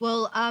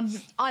 Well,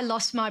 I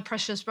lost my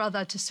precious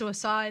brother to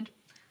suicide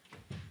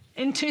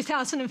in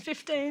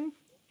 2015,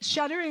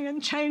 shattering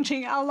and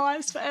changing our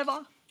lives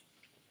forever.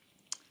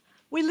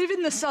 We live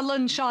in the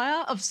Sutherland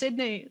Shire of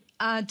Sydney,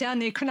 down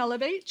near Cronulla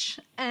Beach,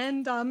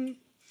 and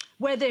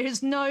where there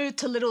is no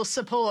to little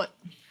support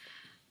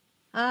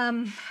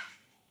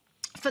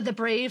for the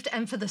bereaved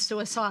and for the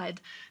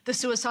suicide. The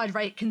suicide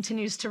rate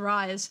continues to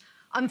rise.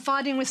 I'm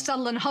fighting with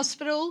Sutherland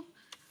Hospital,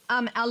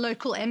 our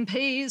local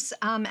MPs,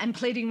 and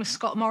pleading with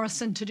Scott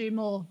Morrison to do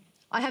more.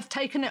 I have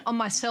taken it on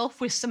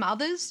myself with some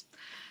others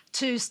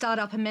to start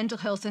up a mental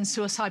health and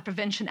suicide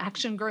prevention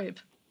action group,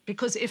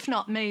 because if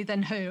not me,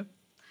 then who?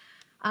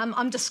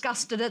 I'm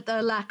disgusted at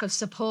the lack of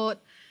support.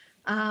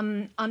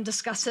 I'm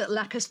disgusted at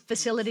lack of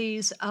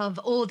facilities, of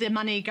all the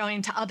money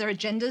going to other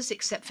agendas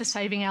except for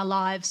saving our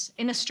lives.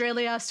 In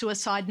Australia,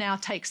 suicide now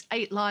takes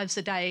 8 lives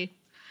a day,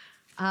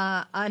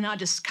 and I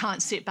just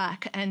can't sit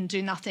back and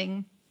do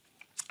nothing.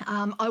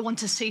 I want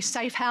to see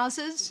safe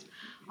houses.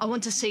 I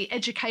want to see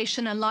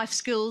education and life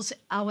skills.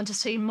 I want to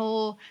see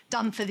more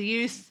done for the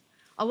youth.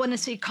 I want to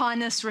see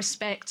kindness,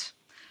 respect,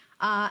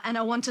 and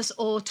I want us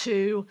all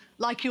to,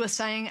 like you were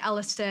saying,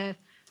 Alastair,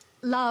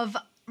 love,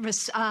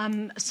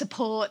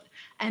 support,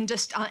 and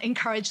just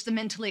encourage the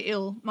mentally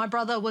ill. My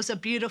brother was a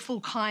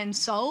beautiful, kind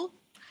soul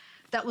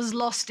that was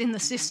lost in the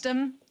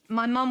system.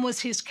 My mum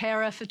was his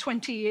carer for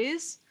 20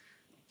 years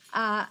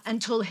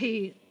until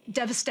he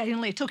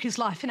devastatingly took his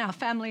life in our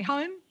family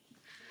home.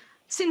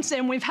 Since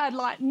then, we've had,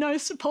 like, no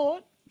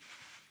support.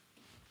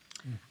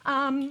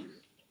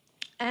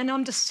 And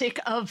I'm just sick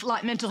of,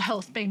 like, mental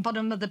health being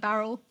bottom of the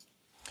barrel.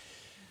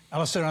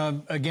 Alastair,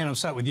 again, I'll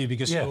start with you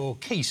because your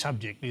key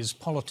subject is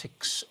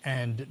politics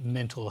and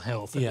mental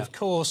health. And of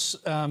course,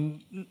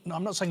 I'm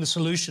not saying the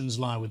solutions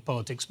lie with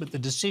politics, but the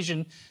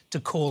decision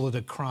to call it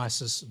a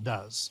crisis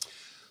does.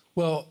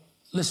 Well,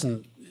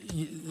 listen,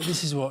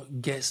 this is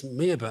what gets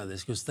me about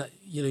this, because that,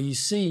 you know, you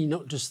see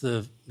not just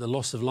the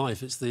loss of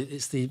life, it's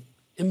the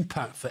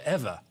impact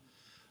forever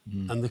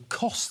and the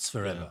costs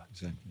forever. Yeah,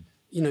 exactly.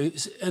 You know,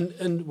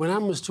 and when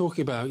Anne was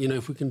talking about, you know,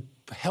 if we can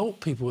help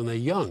people when they're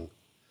young,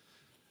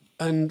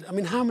 and I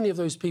mean, how many of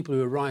those people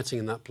who are rioting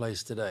in that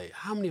place today,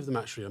 how many of them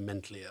actually are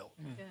mentally ill?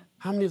 Yeah.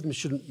 How many of them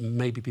shouldn't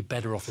maybe be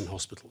better off in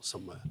hospital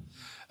somewhere?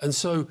 And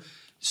so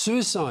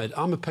suicide,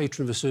 I'm a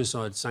patron of a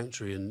suicide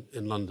sanctuary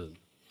in London,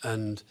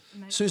 and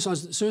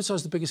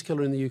suicide's the biggest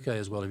killer in the UK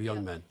as well, of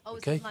young men. I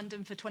was in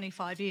London for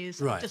 25 years.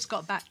 Right. I just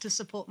got back to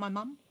support my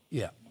mum.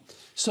 Yeah.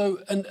 So,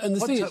 and the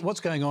thing is... What's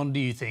going on, do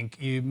you think?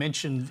 You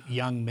mentioned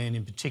young men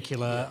in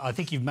particular. I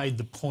think you've made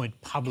the point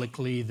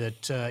publicly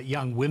that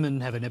young women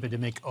have an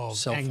epidemic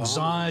of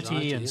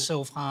anxiety and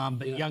self-harm,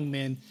 but young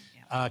men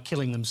are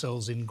killing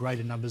themselves in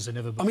greater numbers than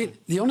ever before. I mean,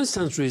 the honest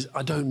answer is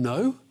I don't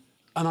know.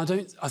 And I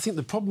think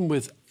the problem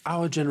with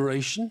our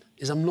generation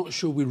is I'm not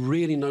sure we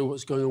really know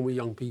what's going on with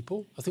young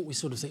people. I think we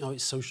sort of think, oh,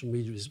 it's social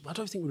media. I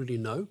don't think we really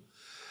know.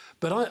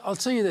 But I'll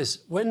tell you this,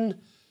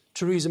 when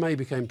Theresa May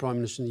became Prime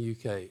Minister in the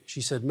UK, she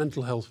said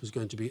mental health was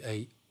going to be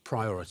a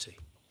priority.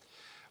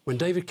 When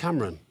David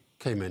Cameron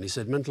came in, he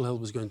said mental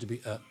health was going to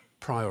be a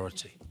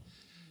priority.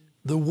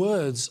 The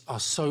words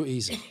are so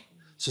easy.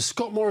 So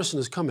Scott Morrison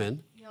has come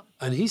in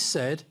and he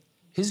said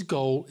his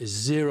goal is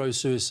zero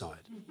suicide.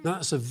 Now,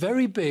 that's a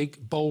very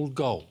big, bold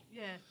goal.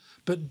 Yeah.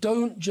 But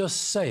don't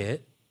just say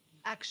it.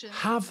 Action.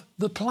 Have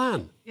the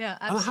plan. Yeah,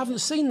 absolutely. And I haven't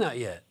seen that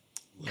yet.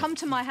 Come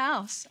to my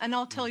house and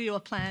I'll tell you a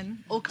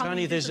plan. Or come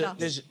Tony, and visit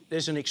us.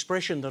 there's an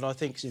expression that I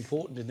think is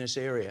important in this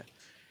area.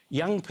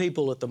 Young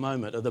people at the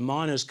moment are the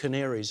miners'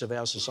 canaries of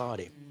our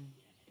society.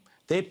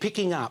 They're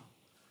picking up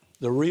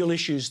the real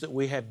issues that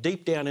we have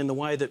deep down in the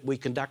way that we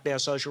conduct our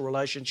social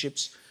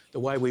relationships, the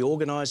way we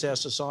organise our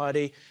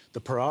society,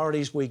 the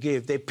priorities we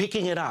give. They're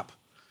picking it up.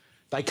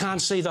 They can't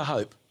see the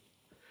hope.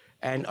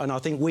 And I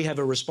think we have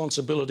a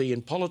responsibility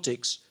in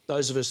politics,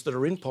 those of us that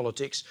are in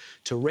politics,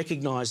 to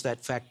recognise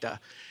that factor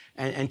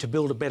and to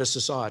build a better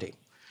society.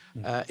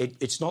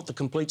 It's not the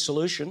complete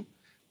solution,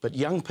 but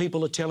young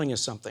people are telling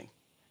us something,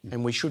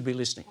 and we should be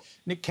listening.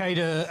 Nick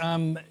Cater,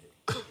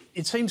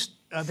 it seems,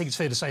 I think it's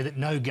fair to say that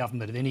no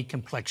government of any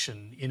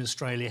complexion in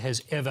Australia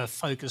has ever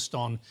focused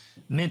on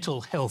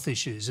mental health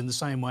issues in the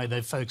same way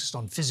they've focused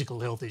on physical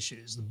health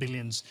issues, the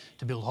billions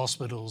to build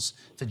hospitals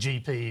for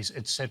GPs,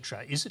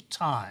 etc. Is it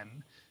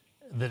time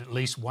that at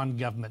least one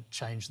government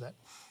change that?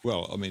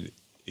 Well, I mean,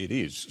 it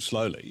is,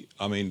 slowly.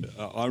 I mean,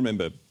 I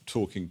remember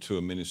talking to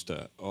a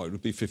minister, it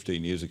would be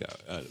 15 years ago,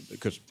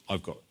 because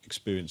I've got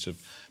experience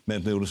of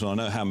mental illness and I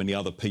know how many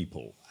other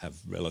people have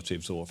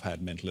relatives or have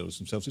had mental illness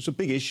themselves. It's a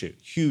big issue,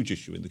 huge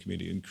issue in the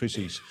community, and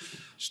Chrissy's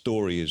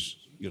story is,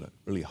 you know,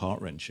 really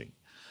heart-wrenching.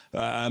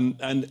 And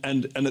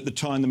at the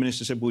time the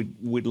minister said,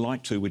 we'd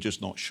like to, we're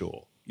just not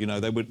sure. You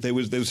know, there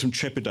was some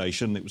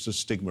trepidation. It was a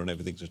stigma and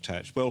everything's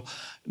attached. Well,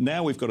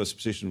 now we've got a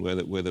position where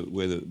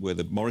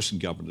the Morrison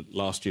government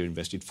last year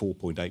invested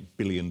 $4.8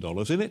 billion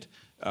in it.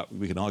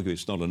 We can argue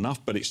it's not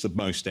enough, but it's the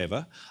most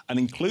ever. And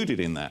included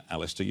in that,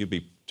 Alastair, you'd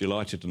be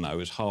delighted to know,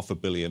 is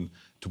 $500 million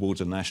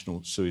towards a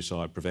national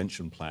suicide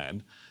prevention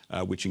plan,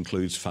 which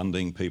includes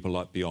funding people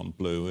like Beyond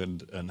Blue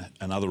and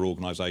other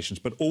organisations.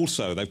 But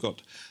also they've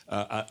got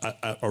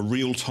a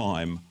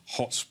real-time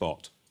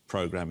hotspot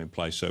program in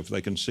place, so if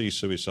they can see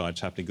suicides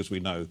happening, because we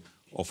know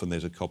often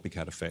there's a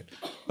copycat effect,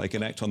 they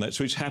can act on that.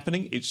 So it's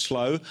happening, it's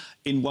slow.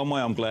 In one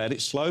way I'm glad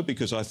it's slow,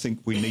 because I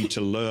think we need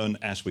to learn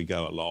as we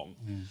go along.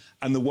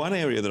 And the one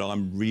area that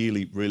I'm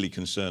really, really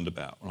concerned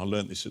about, and I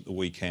learnt this at the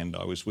weekend,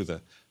 I was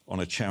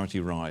on a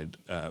charity ride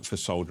for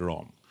Soldier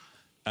On,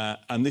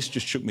 and this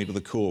just shook me to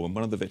the core, and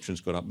one of the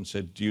veterans got up and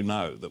said, do you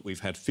know that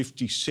we've had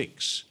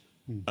 56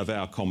 of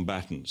our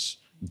combatants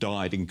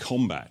died in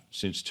combat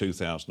since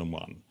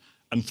 2001?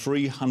 And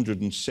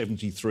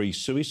 373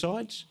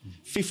 suicides.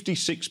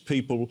 56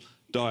 people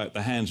die at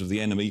the hands of the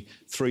enemy,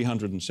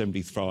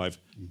 375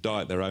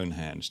 die at their own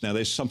hands. Now,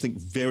 there's something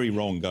very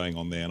wrong going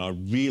on there, and I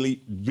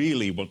really,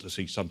 really want to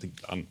see something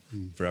done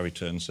for our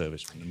return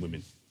servicemen and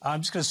women.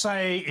 I'm just going to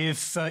say,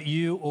 if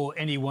you or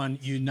anyone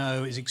you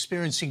know is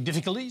experiencing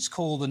difficulties,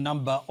 call the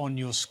number on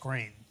your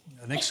screen.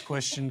 The next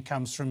question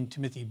comes from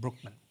Timothy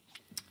Brookman.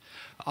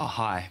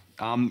 Hi.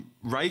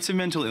 Rates of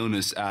mental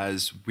illness,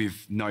 as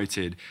we've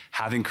noted,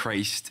 have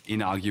increased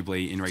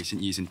inarguably in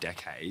recent years and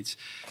decades.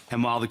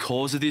 And while the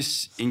cause of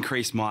this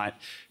increase might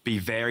be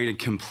varied and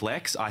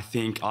complex, I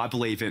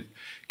believe it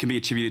can be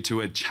attributed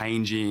to a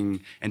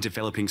changing and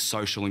developing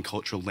social and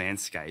cultural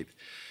landscape.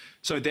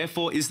 So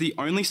therefore, is the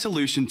only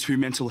solution to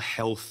mental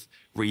health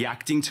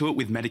reacting to it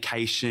with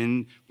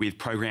medication, with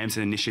programs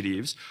and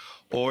initiatives,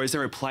 or is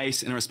there a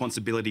place and a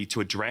responsibility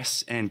to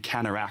address and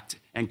counteract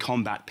and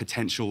combat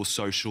potential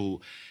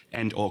social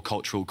and or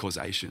cultural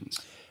causations?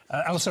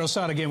 Alastair, I'll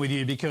start again with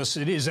you because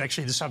it is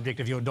actually the subject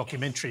of your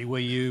documentary where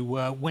you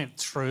went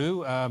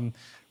through,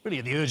 really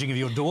at the urging of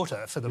your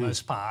daughter for the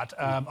most part,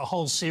 a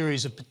whole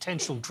series of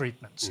potential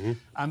treatments.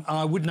 And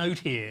I would note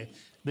here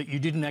that you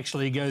didn't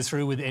actually go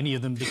through with any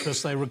of them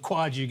because they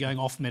required you going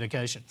off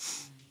medication.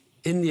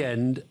 In the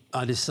end,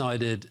 I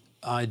decided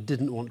I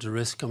didn't want to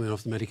risk coming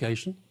off the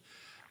medication.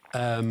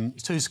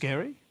 It's too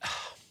scary?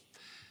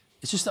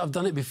 It's just that I've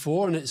done it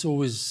before and it's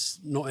always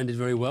not ended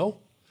very well.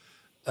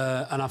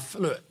 And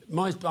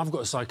I've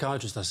got a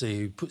psychiatrist, I see,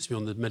 who puts me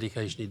on the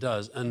medication he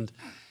does, and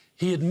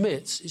he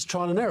admits it's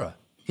trial and error.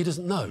 He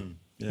doesn't know.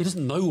 He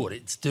doesn't know what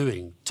it's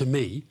doing to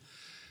me.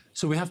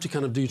 So we have to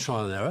kind of do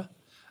trial and error.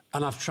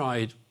 And I've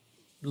tried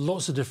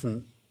lots of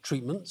different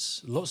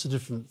treatments, lots of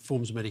different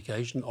forms of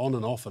medication, on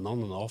and off and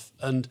on and off.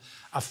 And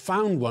I've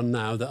found one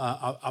now that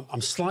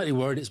I'm slightly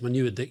worried it's my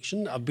new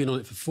addiction. I've been on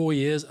it for 4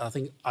 years.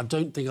 I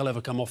don't think I'll ever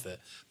come off it.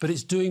 But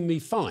it's doing me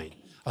fine.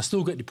 I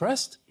still get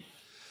depressed.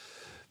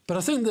 But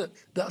I think that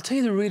I'll tell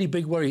you the really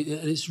big worry,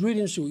 and it's really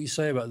interesting what you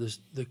say about this,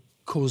 the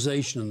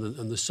causation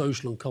and the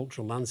social and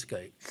cultural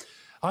landscape.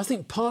 I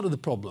think part of the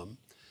problem,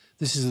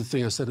 this is the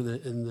thing I said at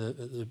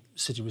the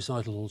City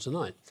Recital Hall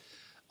tonight,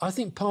 I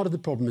think part of the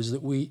problem is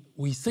that we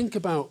think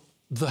about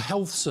the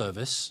health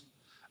service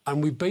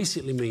and we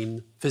basically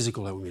mean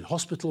physical health. We mean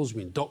hospitals,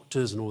 we mean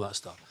doctors and all that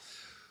stuff.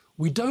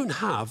 We don't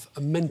have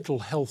a mental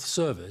health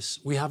service.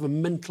 We have a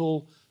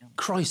mental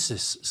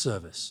crisis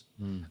service.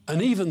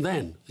 And even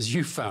then, as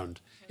you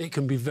found, it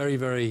can be very,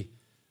 very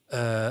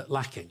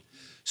lacking.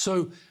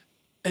 So,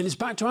 and it's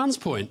back to Anne's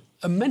point,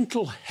 a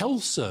mental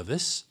health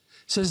service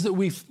says that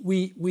we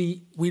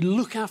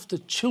look after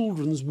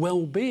children's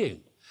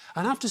well-being.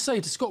 And I have to say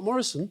to Scott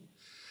Morrison,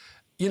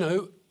 you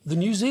know, the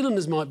New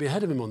Zealanders might be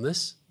ahead of him on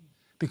this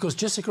because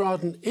Jessica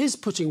Ardern is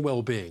putting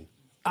well-being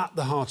at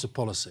the heart of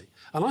policy.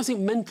 And I think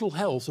mental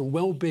health and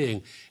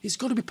well-being, it's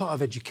got to be part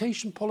of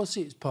education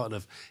policy, it's part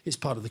of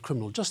the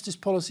criminal justice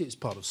policy, it's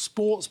part of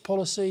sports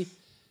policy,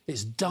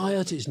 it's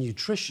diet, it's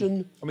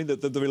nutrition. I mean,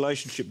 the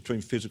relationship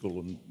between physical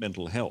and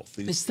mental health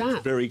is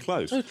that. very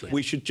close. Totally.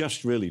 We should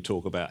just really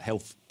talk about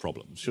health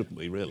problems, shouldn't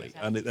we, really?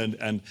 Exactly.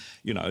 And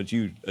you know,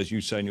 as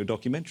you say in your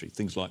documentary,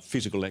 things like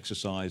physical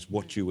exercise,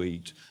 what you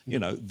eat, you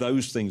know,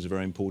 those things are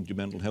very important to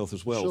mental health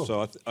as well.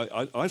 Sure.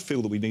 So I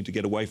feel that we need to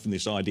get away from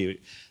this idea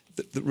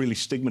that really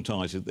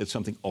stigmatises there's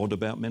something odd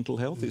about mental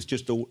health. It's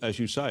just, all, as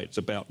you say, it's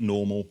about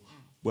normal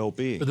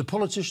well-being. But the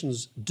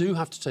politicians do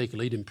have to take a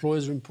lead.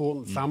 Employers are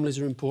important, families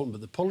are important,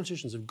 but the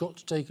politicians have got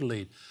to take a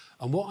lead.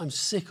 And what I'm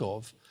sick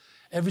of,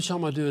 every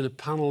time I do a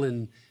panel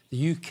in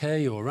the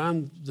UK or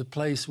around the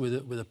place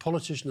with a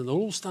politician, and they'll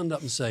all stand up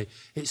and say,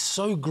 it's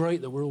so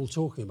great that we're all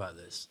talking about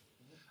this.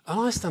 And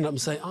I stand up and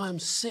say, I am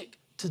sick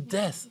to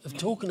death of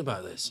talking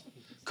about this.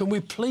 Can we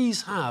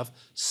please have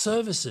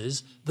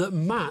services that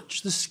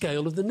match the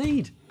scale of the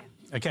need?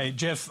 OK,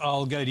 Geoff,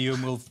 I'll go to you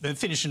and we'll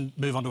finish and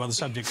move on to other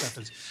subjects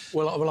after this.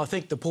 Well, I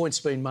think the point's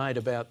been made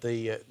about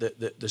the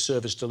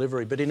service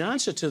delivery. But in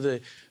answer to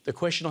the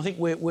question, I think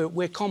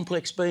we're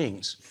complex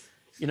beings.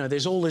 You know,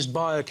 there's all this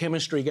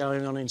biochemistry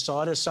going on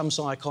inside us. Some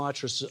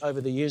psychiatrists over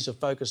the years have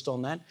focused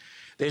on that.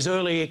 There's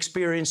early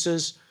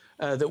experiences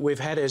that we've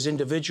had as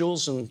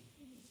individuals, and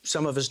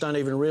some of us don't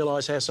even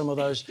realise how some of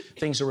those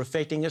things are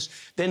affecting us.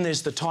 Then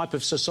there's the type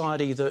of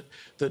society that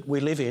we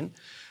live in.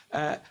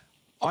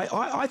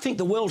 I think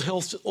the World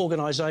Health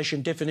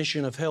Organization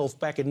definition of health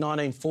back in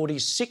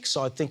 1946,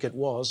 I think it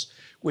was,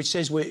 which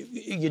says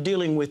you're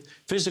dealing with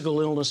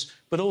physical illness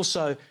but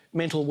also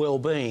mental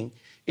well-being,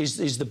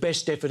 is the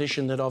best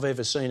definition that I've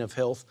ever seen of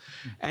health.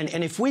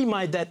 And if we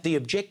made that the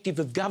objective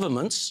of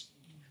governments,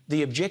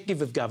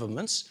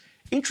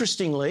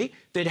 interestingly,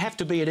 there'd have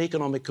to be an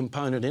economic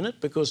component in it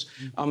because,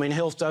 I mean,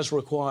 health does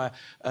require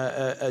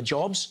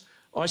jobs.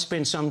 I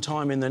spent some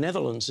time in the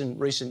Netherlands in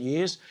recent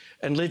years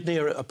and lived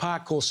near a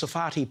park called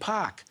Safati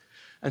Park.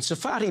 And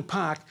Safati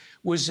Park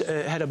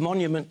had a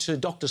monument to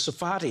Dr.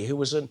 Safati, who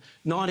was a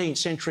 19th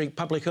century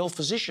public health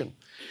physician.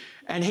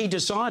 And he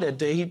decided,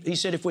 he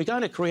said, if we're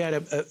going to create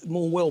a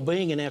more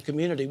well-being in our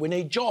community, we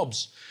need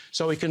jobs.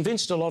 So he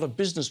convinced a lot of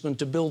businessmen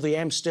to build the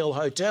Amstel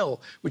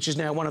Hotel, which is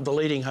now one of the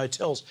leading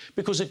hotels,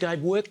 because it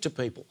gave work to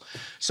people.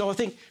 So I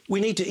think we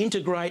need to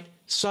integrate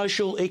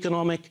social,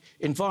 economic,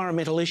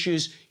 environmental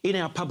issues in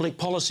our public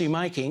policy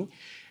making,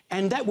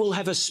 and that will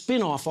have a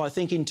spin-off, I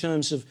think, in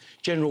terms of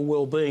general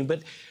well-being.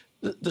 But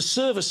the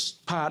service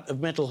part of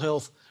mental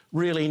health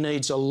really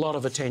needs a lot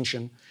of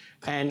attention,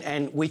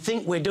 and we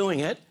think we're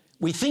doing it.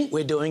 We think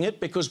we're doing it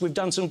because we've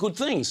done some good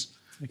things.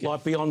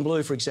 like Beyond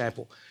Blue, for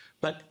example.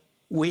 But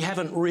we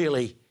haven't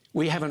really.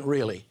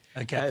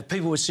 Okay.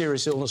 People with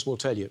serious illness will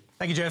tell you.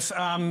 Thank you, Geoff.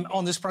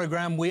 On this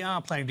program, we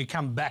are planning to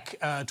come back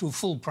to a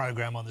full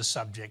program on this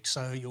subject.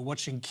 So you're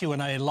watching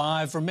Q&A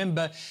live.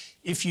 Remember,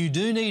 if you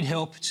do need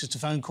help, it's just a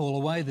phone call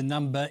away. The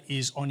number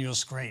is on your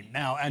screen.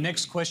 Now, our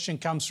next question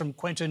comes from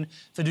Quentin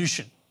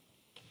Fiducian.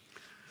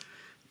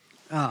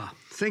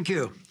 Thank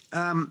you.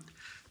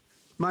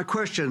 My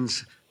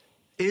questions.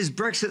 Is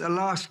Brexit the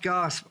last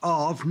gasp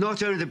of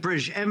not only the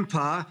British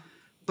Empire,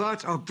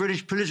 but of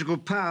British political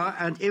power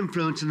and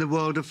influence in the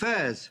world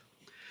affairs?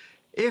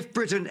 If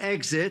Britain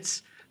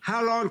exits,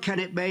 how long can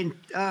it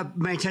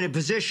maintain a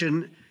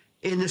position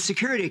in the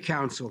Security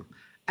Council?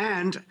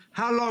 And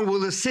how long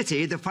will the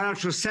city, the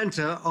financial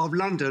centre of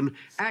London,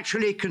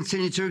 actually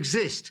continue to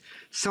exist,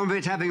 some of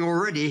it having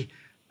already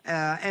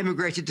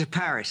emigrated to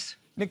Paris?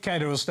 Nick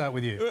Cater, we'll start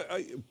with you.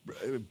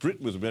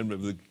 Britain was a member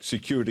of the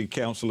Security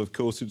Council, of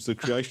course, since the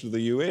creation of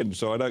the UN,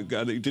 so it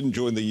didn't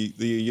join the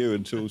EU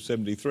until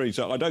 '73,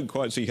 so I don't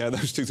quite see how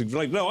those two things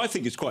relate. No, I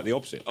think it's quite the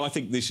opposite. I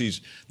think this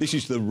is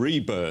the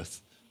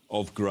rebirth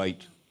of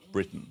Great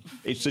Britain.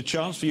 It's a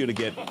chance for you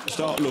to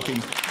start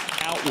looking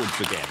outwards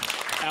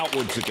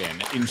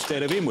again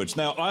instead of inwards.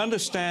 Now, I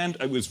understand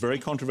it was very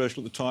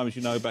controversial at the time, as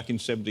you know, back in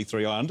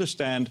 '73. I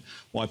understand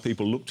why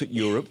people looked at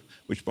Europe,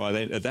 which by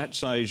then, at that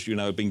stage, you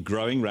know, had been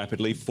growing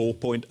rapidly,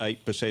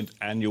 4.8%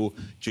 annual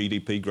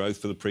GDP growth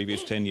for the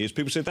previous 10 years.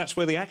 People said that's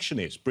where the action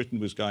is. Britain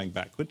was going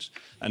backwards.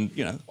 And,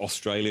 you know,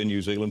 Australia,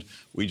 New Zealand,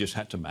 we just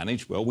had to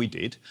manage. Well, we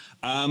did.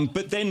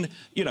 But then,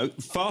 you know,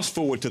 fast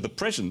forward to the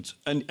present,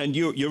 and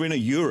you're in a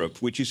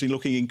Europe which is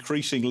looking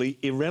increasingly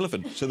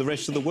irrelevant to the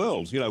rest of the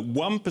world. You know,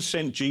 1%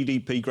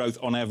 GDP growth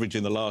on average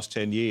in the last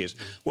 10 years.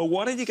 Well,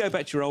 why don't you go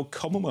back to your old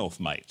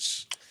Commonwealth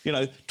mates? You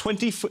know,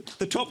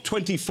 the top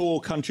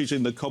 24 countries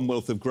in the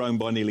Commonwealth have grown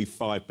by nearly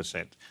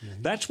 5%.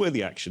 That's where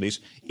the action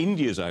is.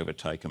 India's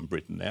overtaken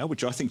Britain now,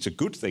 which I think is a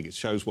good thing. It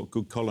shows what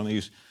good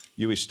colonies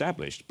you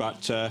established.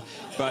 But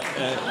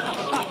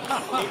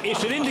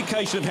it's an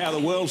indication of how the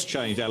world's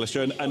changed,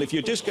 Alastair. And if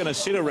you're just going to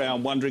sit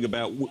around wondering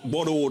about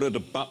what order to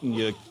button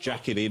your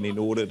jacket in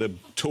order to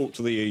talk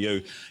to the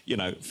EU, you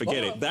know,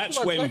 forget it.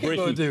 That's when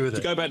Britain,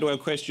 to go back to our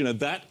question,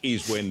 that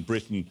is when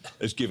Britain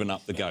has given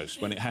up the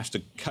ghost, when it has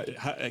to,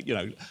 you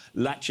know,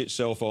 latch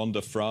itself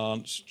onto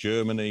France,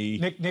 Germany,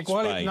 Nick,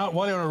 Spain.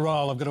 while you're on a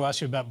roll, I've got to ask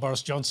you about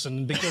Boris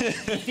Johnson, because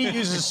he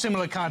uses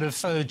similar kind of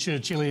faux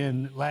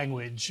Churchillian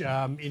language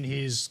in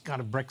his kind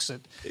of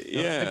Brexit,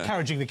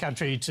 encouraging the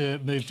country to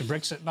move to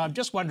Brexit. And I'm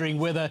just wondering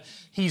whether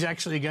he's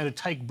actually going to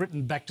take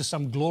Britain back to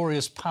some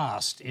glorious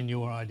past, in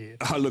your idea.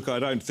 Look, I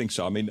don't think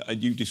so. I mean,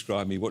 you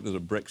describe me, what is a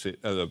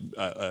Brexit,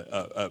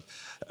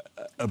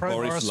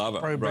 Boris lover.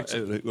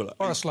 Pro-Brexit.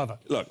 Boris lover.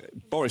 Look,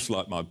 Boris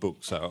liked my book,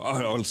 so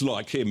I was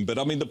like him. But,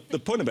 I mean, the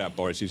point about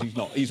Boris is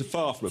he's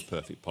far from a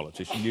perfect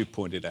politician, you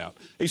pointed out.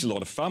 He's a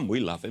lot of fun. We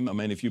love him. I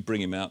mean, if you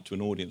bring him out to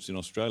an audience in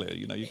Australia,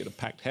 you know, you get a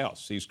packed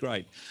house. He's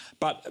great.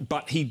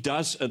 But he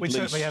does at least... We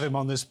certainly have him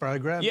on this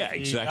program. Yeah,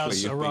 exactly.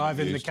 He does arrive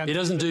in the country. He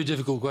doesn't do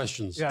difficult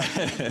questions. Yeah.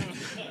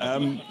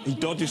 He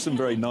dodges them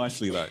very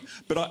nicely, though.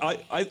 But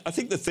I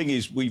think the thing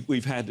is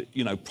we've had,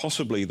 you know,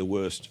 possibly the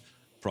worst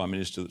Prime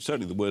Minister,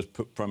 certainly the worst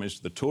Prime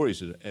Minister the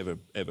Tories had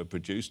ever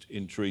produced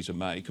in Theresa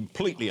May,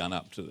 completely not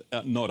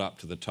up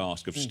to the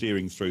task of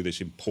steering through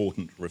this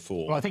important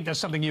reform. Well, I think that's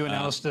something you and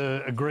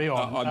Alastair agree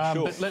on. I'm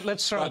sure. But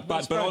let's throw it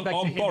back on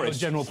to Boris,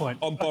 general point.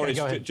 On okay, Boris,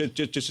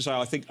 just to say,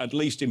 I think at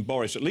least in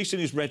Boris, at least in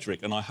his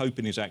rhetoric, and I hope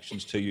in his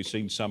actions too, you've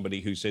seen somebody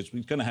who says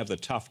he's going to have the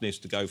toughness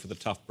to go for the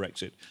tough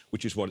Brexit,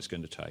 which is what it's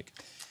going to take.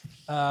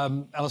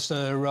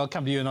 Alastair, I'll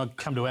come to you and I'll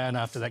come to Anne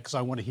after that, because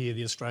I want to hear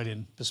the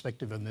Australian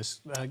perspective on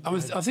this.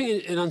 I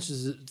think it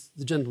answers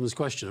the gentleman's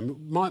question.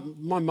 My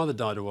mother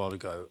died a while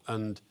ago,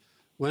 and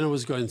when I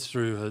was going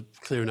through her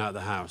clearing out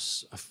the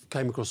house, I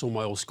came across all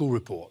my old school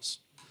reports.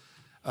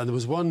 And there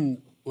was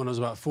one when I was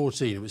about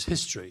 14, it was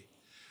history,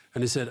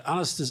 and it said,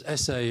 Alastair's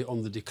essay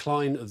on the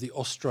decline of the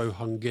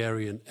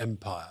Austro-Hungarian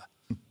Empire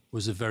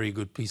was a very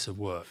good piece of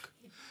work.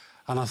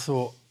 And I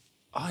thought,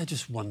 I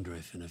just wonder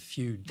if in a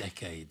few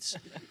decades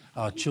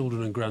our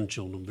children and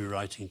grandchildren will be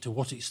writing to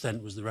what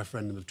extent was the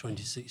referendum of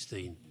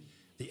 2016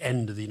 the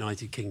end of the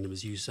United Kingdom,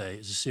 as you say,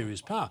 as a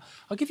serious power.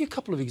 I'll give you a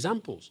couple of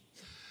examples.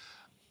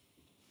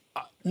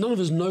 None of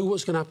us know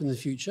what's going to happen in the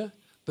future,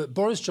 but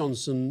Boris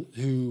Johnson,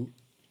 who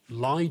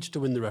lied to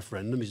win the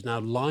referendum, is now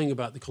lying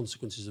about the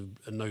consequences of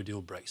a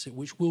no-deal Brexit,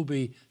 which will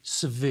be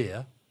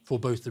severe for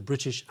both the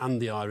British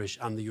and the Irish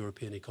and the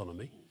European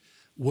economy.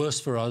 Worse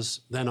for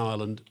us, then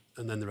Ireland,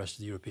 and then the rest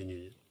of the European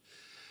Union.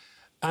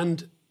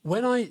 And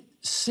when I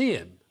see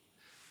him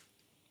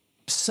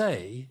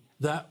say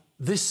that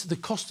the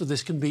cost of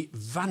this can be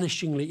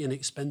vanishingly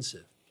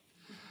inexpensive,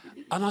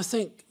 and I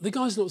think the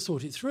guy's not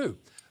thought it through.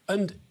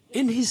 And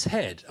in his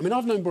head, I mean,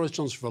 I've known Boris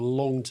Johnson for a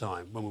long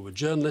time. When we were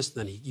journalists,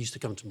 then he used to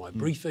come to my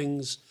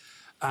briefings,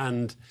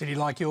 and... Did he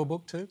like your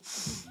book too?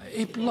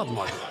 He loved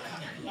my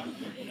book.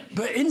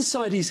 But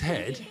inside his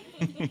head,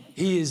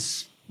 he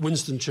is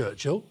Winston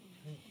Churchill,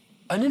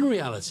 and in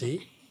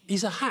reality,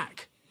 he's a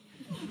hack.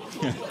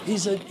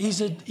 he's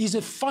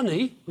a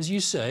funny, as you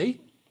say,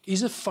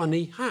 he's a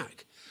funny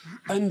hack.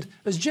 And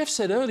as Geoff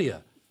said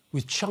earlier,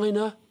 with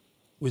China,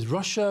 with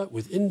Russia,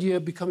 with India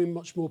becoming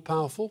much more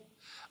powerful,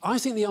 I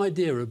think the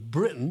idea of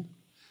Britain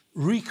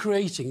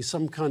recreating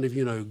some kind of,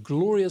 you know,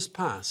 glorious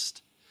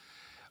past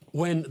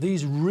when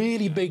these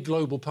really big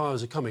global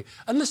powers are coming.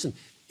 And listen,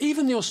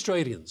 even the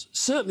Australians,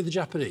 certainly the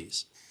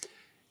Japanese,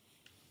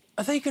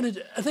 are they going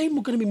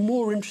to be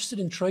more interested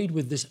in trade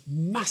with this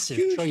massive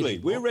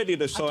trade? We're ready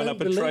to sign up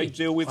a trade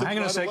deal with them. Hang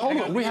on a second.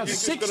 Hold on, we had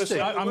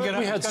 60. I'm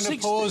going to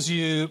pause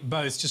you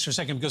both just for a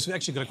second because we've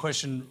actually got a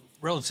question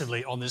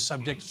relatively on this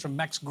subject from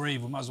Max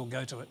Grieve. We might as well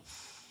go to it.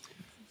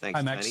 Thanks,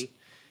 Hi, Max. Tony.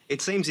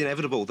 It seems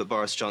inevitable that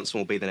Boris Johnson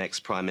will be the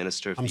next Prime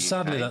Minister of the UK.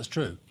 Sadly, that's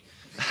true.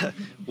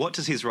 What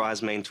does his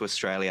rise mean to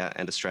Australia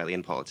and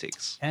Australian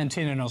politics? And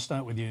Tiernan, I'll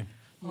start with you.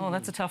 Oh,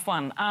 that's a tough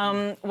one.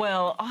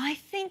 Well, I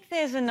think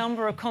there's a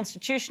number of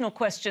constitutional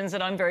questions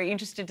that I'm very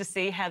interested to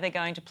see how they're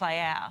going to play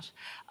out.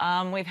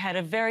 We've had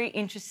a very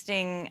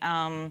interesting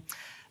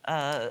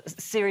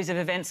series of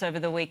events over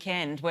the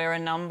weekend where a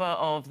number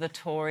of the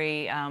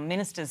Tory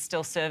ministers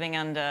still serving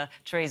under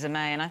Theresa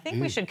May, and I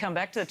think we should come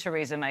back to the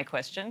Theresa May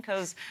question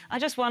because I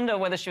just wonder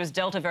whether she was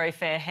dealt a very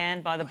fair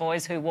hand by the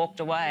boys who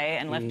walked away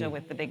and left her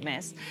with the big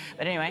mess.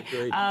 But anyway,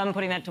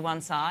 putting that to one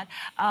side,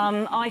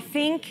 I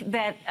think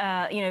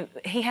that you know,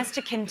 he has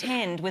to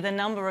contend with a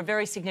number of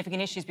very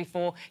significant issues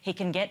before he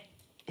can get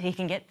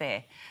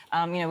there.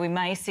 You know, we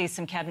may see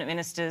some cabinet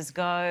ministers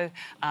go.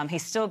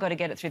 He's still got to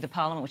get it through the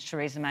Parliament, which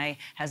Theresa May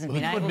hasn't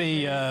been able to. It would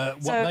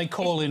be what they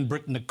call in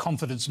Britain a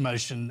confidence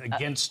motion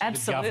against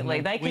the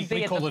government. They could be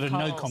we at call the it a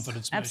polls. no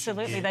confidence motion.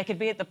 Absolutely, they could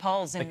be at the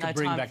polls in no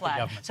time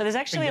flat. So there's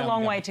actually a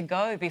long way to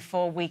go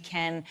before we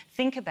can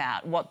think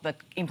about what the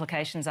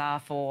implications are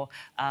for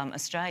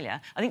Australia.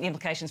 I think the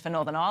implications for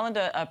Northern Ireland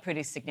are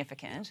pretty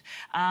significant,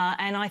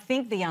 and I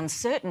think the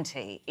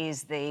uncertainty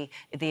is the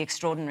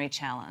extraordinary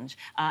challenge,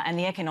 and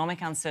the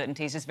economic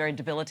uncertainty is just very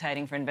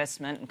debilitating for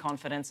investment and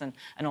confidence and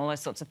all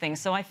those sorts of things.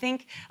 So I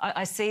think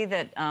I see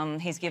that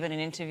he's given an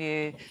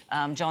interview,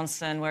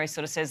 Johnson, where he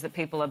sort of says that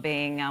people are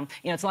being, you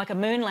know, it's like a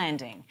moon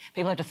landing.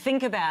 People have to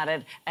think about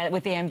it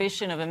with the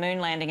ambition of a moon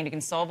landing and you can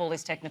solve all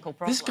these technical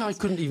problems. This guy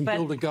couldn't even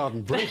build a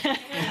garden bridge.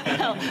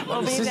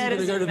 well, be that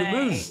as it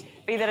may.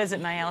 Be that as it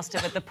may, Alastair,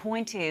 but the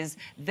point is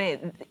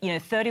that, you know,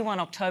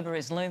 31 October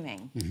is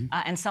looming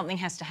and something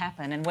has to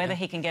happen, and whether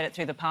he can get it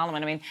through the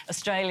Parliament. I mean,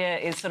 Australia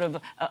is sort of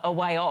a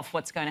way off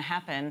what's going to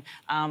happen,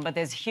 but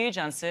there's huge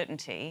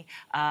uncertainty,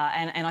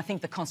 and I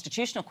think the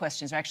constitutional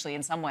questions are actually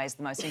in some ways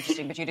the most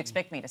interesting, but you'd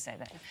expect me to say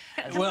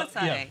that. Well,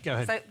 yeah, go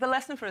ahead. So the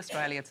lesson for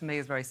Australia, to me,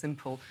 is very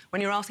simple.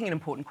 When you're asking an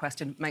important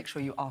question, make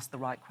sure you ask the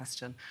right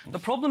question. The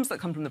problems that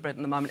come from the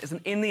Britain at the moment is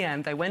that in the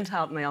end, they went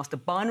out and they asked a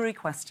binary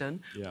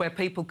question where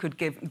people could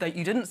give...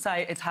 You didn't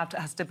say it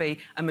has to be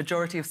a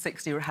majority of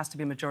 60 or it has to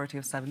be a majority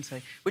of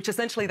 70, which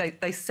essentially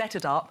they set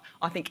it up,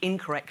 I think,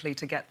 incorrectly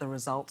to get the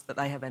result that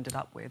they have ended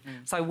up with.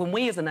 So when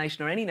we as a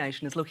nation or any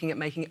nation is looking at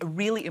making a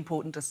really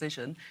important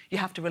decision, you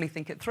have to really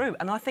think it through.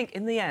 And I think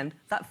in the end,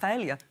 that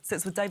failure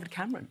sits with David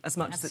Cameron as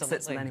much as it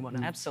sits with anyone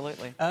else.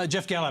 Absolutely.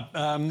 Geoff Gallop,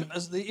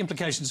 as the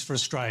implications for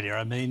Australia,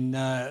 I mean,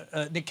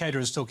 Nick Cater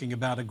is talking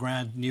about a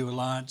grand new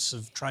alliance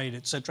of trade,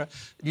 etc.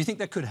 Do you think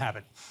that could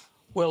happen?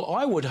 Well,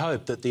 I would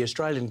hope that the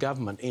Australian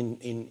government,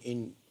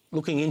 in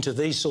looking into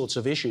these sorts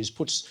of issues,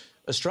 puts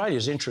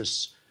Australia's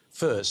interests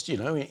first, you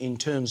know, in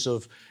terms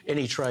of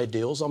any trade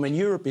deals. I mean,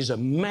 Europe is a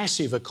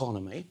massive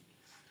economy,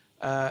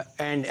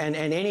 and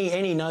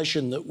any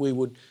notion that we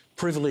would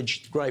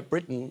privilege Great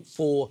Britain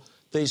for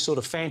these sort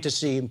of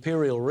fantasy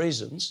imperial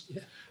reasons,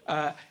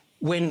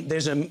 when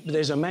there's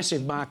a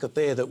massive market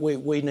there that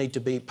we need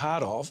to be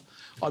part of,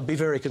 I'd be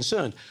very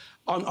concerned.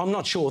 I'm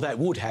not sure that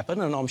would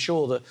happen, and I'm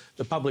sure that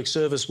the public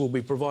service will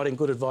be providing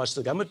good advice to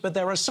the government, but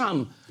there are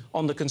some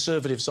on the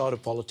Conservative side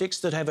of politics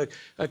that have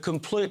a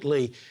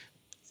completely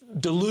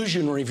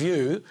delusionary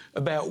view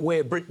about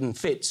where Britain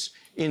fits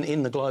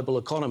in the global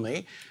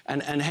economy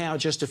and how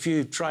just a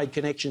few trade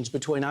connections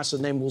between us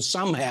and them will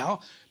somehow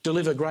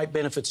deliver great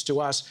benefits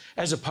to us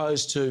as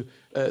opposed to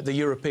the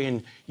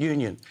European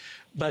Union.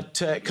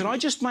 But can I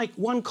just make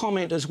one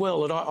comment as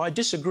well? That I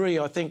disagree,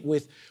 I think,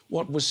 with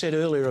what was said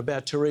earlier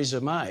about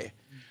Theresa May.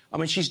 I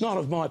mean, she's not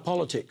of my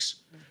politics,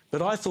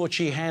 but I thought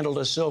she handled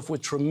herself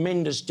with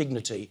tremendous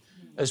dignity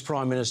as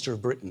Prime Minister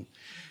of Britain.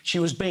 She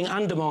was being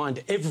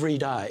undermined every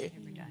day,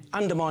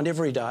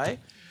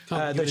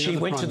 that she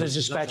went to the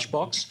dispatch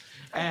box,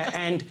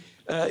 and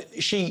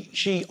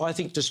she, I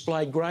think,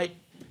 displayed great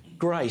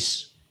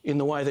grace in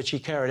the way that she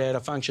carried out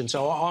her function.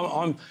 So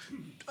I'm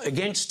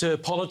against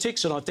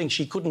politics, and I think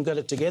she couldn't get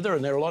it together,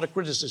 and there are a lot of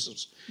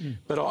criticisms.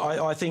 But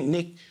I think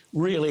Nick,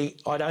 really,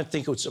 I don't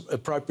think it's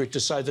appropriate to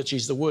say that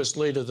she's the worst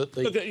leader that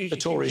the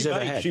Tories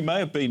ever had. She may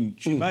have been.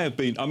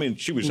 I mean,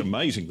 she was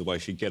amazing the way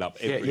she'd get up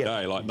every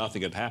day like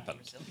nothing had happened.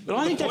 But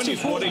I think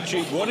that's what did she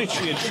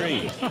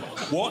achieve?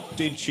 What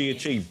did she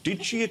achieve?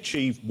 Did she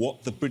achieve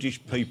what the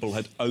British people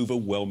had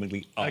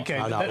overwhelmingly asked?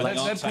 OK,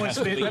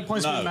 that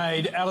point's been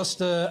made.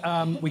 Alastair,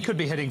 we could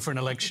be heading for an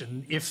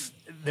election if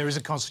there is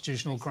a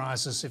constitutional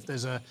crisis, if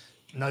there's a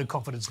no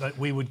confidence vote,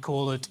 we would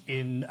call it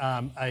in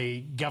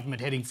a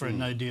government heading for a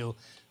no-deal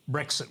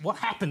Brexit. What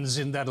happens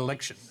in that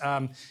election?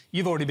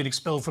 You've already been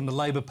expelled from the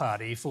Labor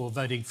Party for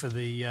voting for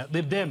the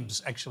Lib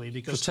Dems, actually,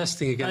 because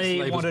protesting against they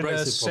Labour's wanted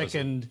Brexit a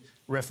second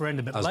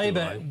referendum. But As do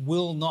Labor I.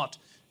 will not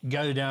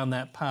go down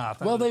that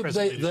path. Well,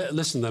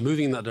 listen, they're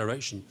moving in that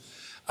direction.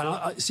 And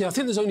I think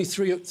there's only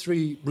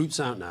three routes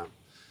out now.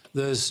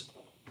 There's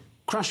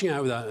crashing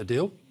out without a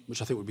deal,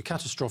 which I think would be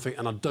catastrophic,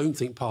 and I don't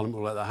think Parliament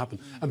will let that happen.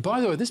 And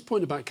by the way, this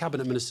point about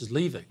cabinet ministers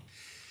leaving,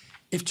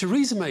 if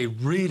Theresa May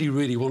really,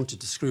 really wanted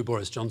to screw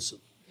Boris Johnson,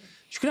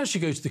 she could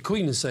actually go to the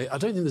Queen and say, I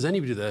don't think there's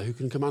anybody there who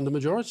can command a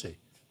majority.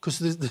 Because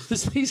there's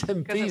these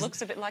MPs... Because it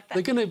looks a bit like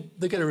that.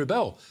 They're going to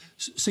rebel.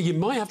 So you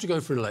might have to go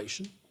for an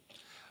election.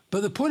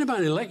 But the point about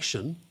an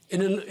election,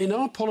 in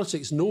our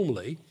politics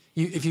normally,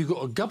 if you've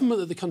got a government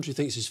that the country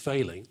thinks is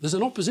failing, there's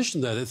an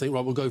opposition there that think,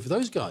 right, we'll go for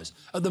those guys.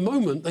 At the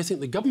moment, they think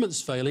the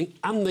government's failing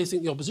and they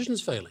think the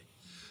opposition's failing.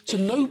 So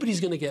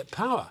nobody's going to get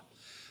power.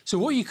 So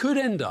what you could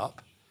end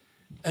up,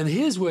 and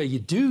here's where you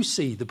do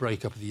see the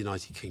breakup of the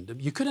United Kingdom,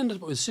 you could end up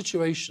with a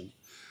situation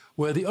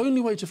where the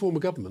only way to form a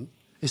government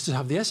is to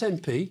have the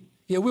SNP,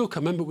 yeah, we'll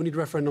come in, but we need a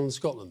referendum on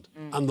Scotland.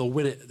 And they'll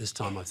win it this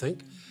time, I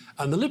think.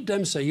 And the Lib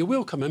Dems say, you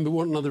will come in, but we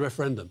want another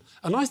referendum.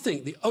 And I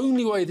think the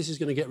only way this is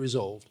going to get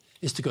resolved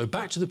is to go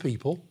back to the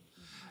people.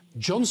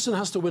 Johnson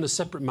has to win a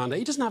separate mandate.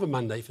 He doesn't have a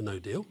mandate for no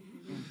deal.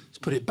 Let's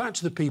put it back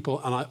to the people.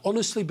 And I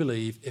honestly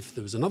believe if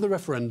there was another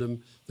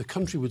referendum, the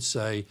country would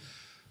say,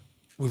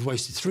 we've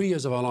wasted 3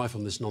 years of our life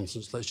on this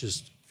nonsense. Let's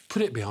just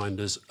put it behind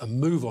us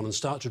and move on and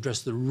start to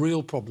address the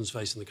real problems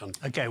facing the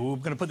country. OK, well, we're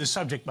going to put this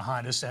subject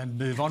behind us and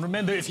move on.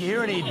 Remember, if you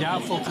hear any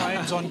doubtful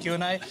claims on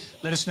Q&A,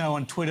 let us know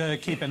on Twitter.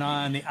 Keep an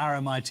eye on the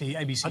RMIT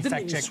ABC I didn't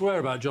Fact even Check. swear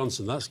about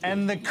Johnson, that's good.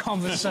 And the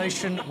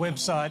Conversation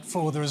website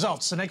for the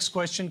results. The next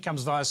question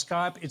comes via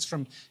Skype. It's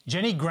from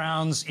Jenny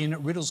Grounds in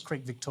Riddles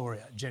Creek,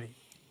 Victoria. Jenny.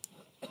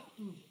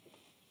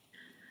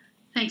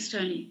 Thanks,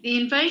 Tony. The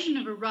invasion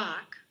of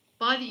Iraq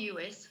by the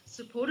US,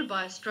 supported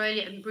by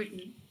Australia and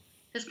Britain,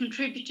 has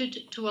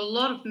contributed to a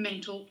lot of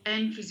mental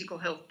and physical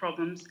health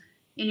problems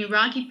in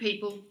Iraqi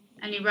people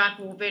and Iraq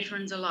War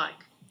veterans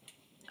alike,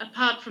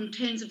 apart from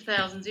tens of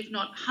thousands, if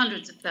not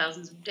hundreds of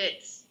thousands of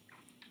deaths.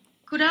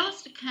 Could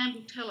Alastair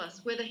Campbell tell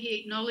us whether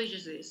he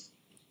acknowledges this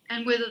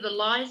and whether the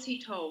lies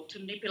he told to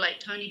manipulate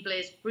Tony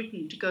Blair's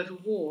Britain to go to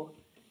war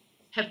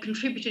have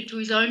contributed to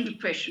his own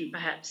depression,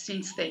 perhaps,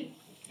 since then?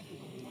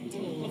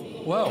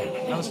 Well,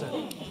 Alastair,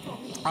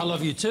 I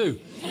love you too.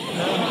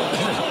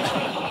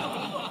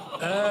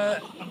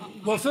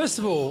 Well, first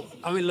of all,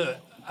 I mean, look,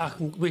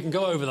 we can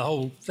go over the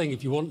whole thing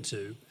if you want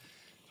to.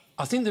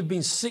 I think there have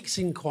been 6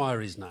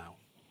 inquiries now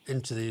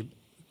into the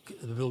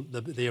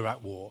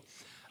Iraq war,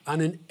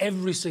 and in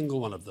every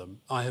single one of them,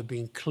 I have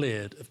been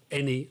cleared of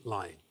any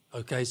lying.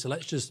 OK, so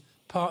let's just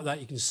park that.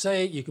 You can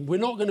say it. We're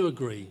not going to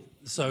agree.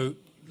 So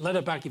let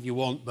it back if you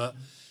want, but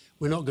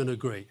we're not going to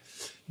agree.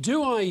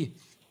 Do I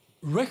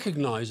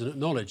recognise and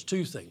acknowledge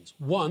 2 things?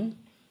 One,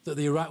 that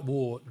the Iraq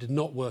war did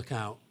not work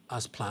out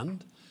as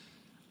planned.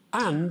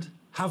 And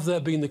have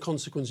there been the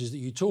consequences that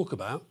you talk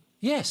about?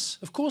 Yes,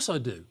 of course I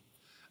do.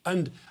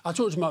 And I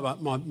talked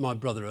about my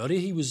brother earlier.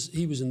 He was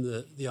in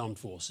the armed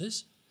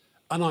forces,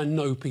 and I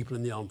know people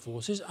in the armed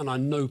forces, and I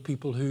know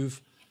people who've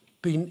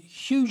been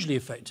hugely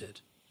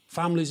affected,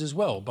 families as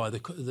well, by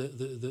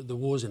the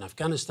wars in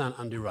Afghanistan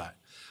and Iraq.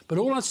 But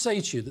all I'd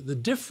say to you that the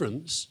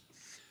difference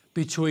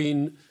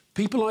between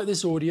people like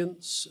this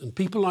audience and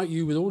people like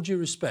you, with all due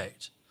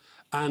respect,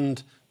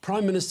 and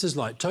Prime Ministers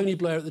like Tony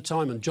Blair at the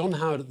time and John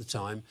Howard at the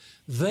time,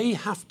 they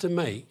have to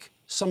make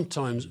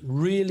sometimes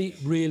really,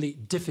 really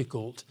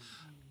difficult,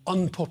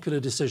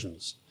 unpopular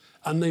decisions.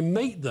 And they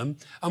make them.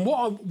 And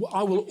what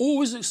I will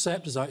always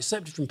accept, as I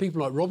accepted from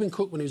people like Robin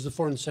Cook when he was the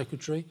Foreign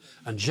Secretary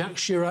and Jacques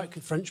Chirac,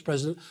 French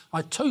President,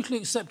 I totally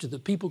accepted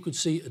that people could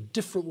see a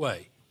different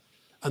way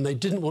and they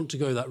didn't want to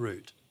go that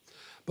route.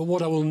 But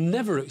what I will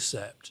never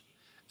accept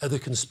are the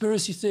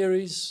conspiracy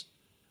theories,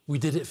 we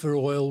did it for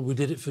oil, we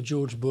did it for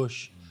George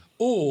Bush,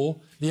 or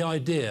the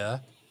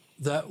idea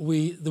that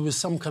there was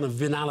some kind of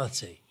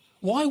venality.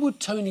 Why would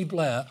Tony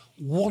Blair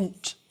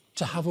want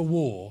to have a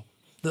war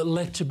that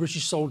led to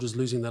British soldiers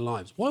losing their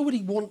lives? Why would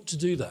he want to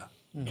do that?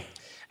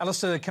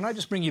 Alastair, can I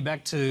just bring you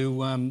back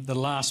to the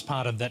last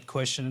part of that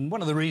question? And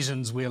one of the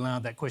reasons we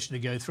allowed that question to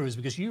go through is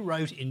because you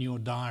wrote in your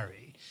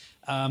diary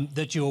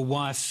that your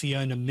wife,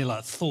 Fiona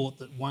Miller, thought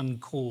that one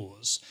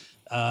cause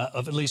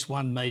of at least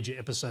one major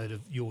episode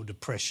of your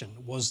depression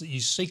was that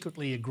you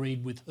secretly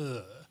agreed with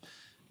her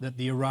that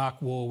the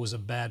Iraq war was a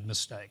bad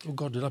mistake. Oh,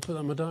 God, did I put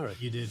that in my diary?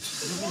 You did.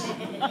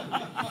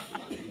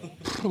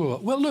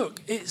 Well,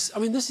 look, I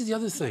mean, this is the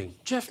other thing.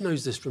 Geoff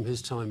knows this from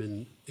his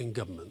time in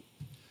government.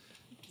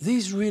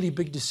 These really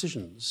big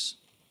decisions,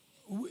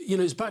 you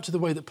know, it's back to the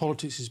way that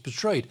politics is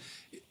portrayed.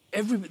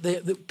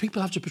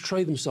 People have to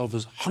portray themselves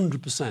as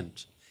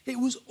 100%. It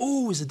was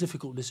always a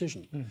difficult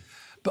decision.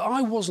 But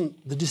I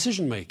wasn't the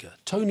decision maker.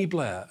 Tony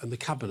Blair and the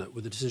cabinet were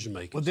the decision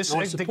makers. Well, this,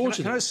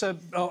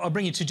 I'll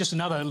bring you to just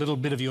another little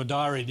bit of your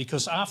diary,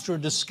 because after a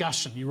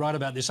discussion, you write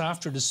about this,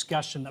 after a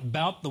discussion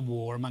about the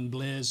war among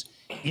Blair's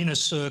inner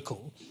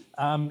circle,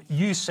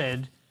 you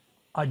said,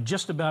 I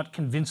just about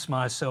convinced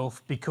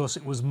myself because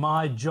it was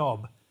my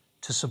job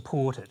to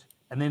support it.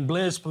 And then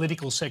Blair's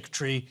political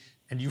secretary,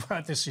 and you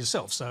wrote this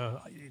yourself, so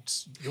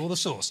you're the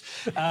source,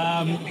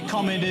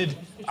 commented,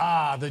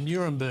 the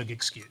Nuremberg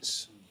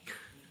excuse.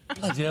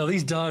 Bloody hell,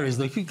 these diaries,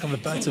 they keep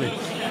coming back to me.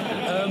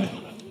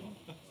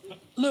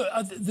 Look,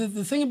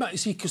 the thing about, you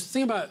see, because the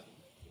thing about,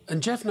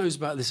 and Geoff knows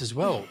about this as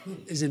well,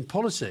 is in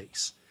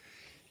politics,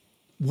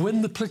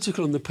 when the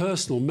political and the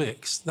personal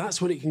mix,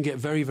 that's when it can get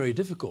very, very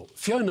difficult.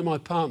 Fiona, my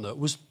partner,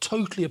 was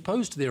totally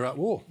opposed to the Iraq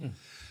War.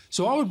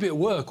 So I would be at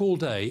work all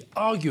day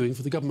arguing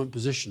for the government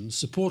position,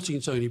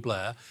 supporting Tony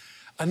Blair,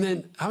 and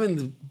then having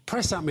the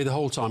press at me the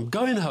whole time,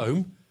 going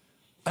home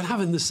and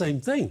having the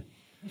same thing.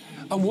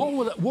 And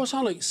what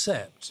I'll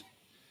accept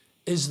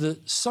is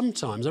that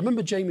sometimes... I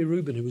remember Jamie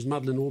Rubin, who was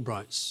Madeleine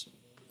Albright's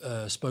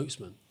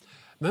spokesman.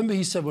 Remember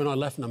he said when I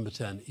left Number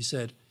 10, he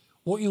said,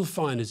 what you'll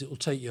find is it will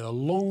take you a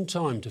long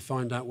time to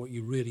find out what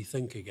you really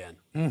think again.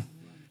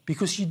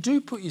 Because you do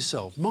put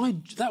yourself...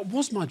 that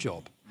was my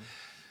job.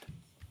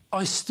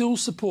 I still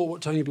support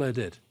what Tony Blair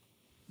did,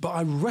 but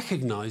I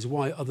recognise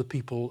why other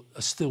people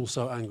are still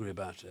so angry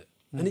about it.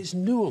 And it's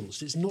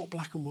nuanced, it's not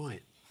black and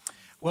white.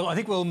 Well, I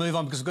think we'll move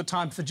on because we've got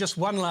time for just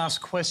one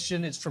last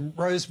question. It's from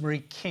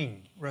Rosemary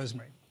King.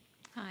 Rosemary.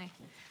 Hi.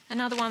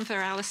 Another one for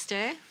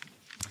Alastair.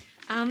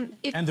 And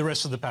the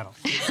rest of the panel.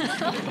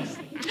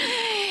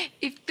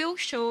 If Bill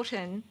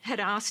Shorten had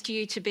asked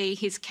you to be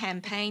his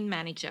campaign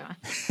manager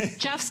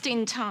just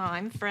in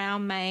time for our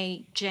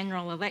May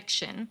general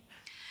election,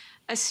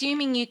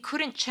 assuming you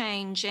couldn't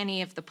change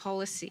any of the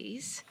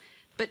policies,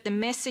 but the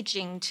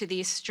messaging to the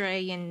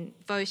Australian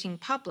voting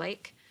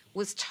public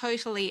was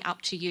totally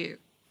up to you,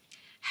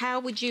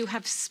 how would you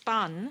have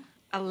spun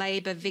a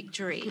Labor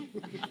victory?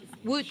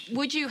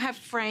 Would you have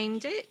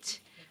framed it,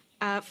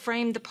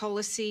 framed the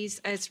policies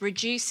as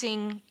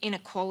reducing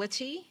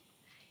inequality,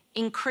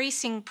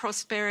 increasing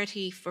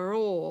prosperity for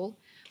all,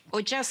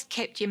 or just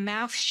kept your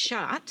mouth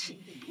shut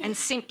and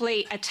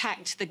simply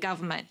attacked the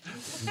government?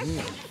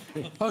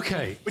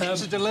 OK. Which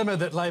is a dilemma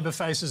that Labor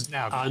faces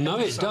now. I know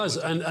it does.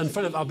 And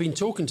Philip, I've been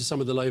talking to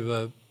some of the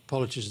Labor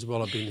politicians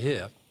while I've been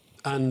here,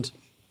 and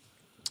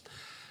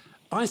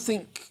I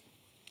think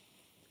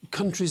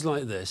countries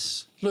like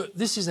this... Look,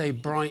 this is a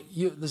bright...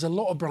 there's a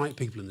lot of bright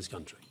people in this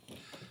country.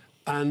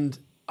 And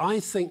I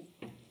think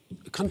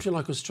a country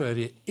like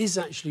Australia is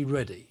actually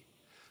ready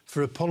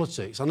for a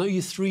politics. I know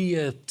your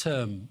 3-year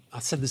term... I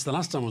said this the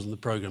last time I was on the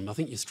programme. I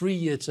think your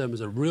 3-year term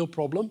is a real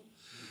problem.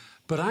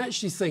 But I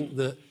actually think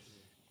that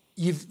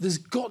there's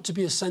got to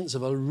be a sense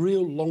of a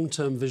real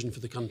long-term vision for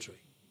the country.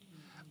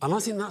 And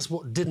I think that's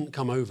what didn't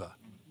come over.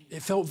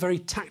 It felt very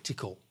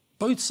tactical,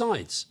 both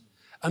sides.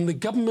 And the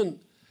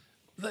government...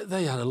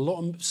 They had a lot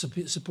of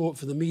support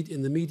for the media.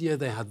 In the media,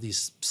 they had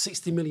these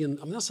 60 million...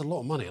 I mean, that's a lot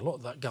of money. A lot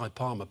of that guy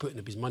Palmer putting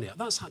up his money out.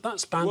 That's It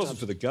wasn't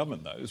for the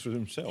government, though. It was for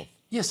himself.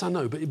 Yes, I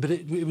know, but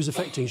it was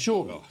affecting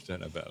Shorten. Oh, I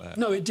don't know about that.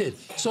 No, it did.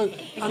 So,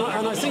 and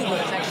I think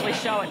that... It's actually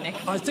showing, Nick.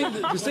 I think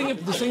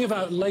that the thing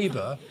about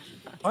Labour,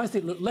 I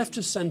think, look, left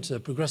of centre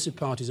progressive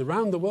parties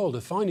around the world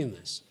are finding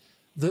this,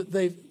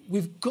 that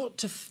we've got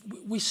to...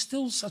 We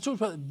still... I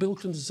talked about Bill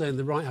Clinton saying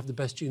the right have the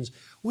best tunes.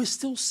 We're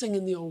still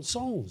singing the old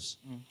songs.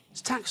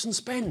 It's tax and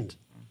spend.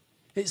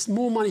 It's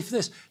more money for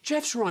this.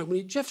 Geoff's right.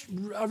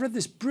 I read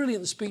this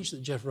brilliant speech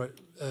that Geoff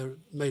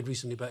made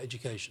recently about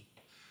education.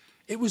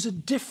 It was a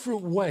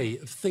different way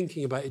of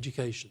thinking about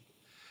education.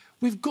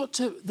 We've got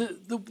to...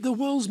 The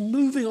world's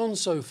moving on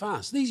so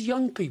fast. These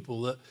young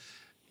people that...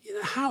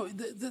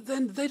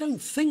 they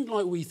don't think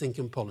like we think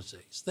in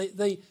politics.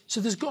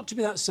 So there's got to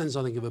be that sense,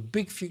 I think, of a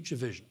big future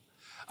vision.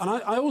 And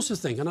I also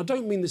think, and I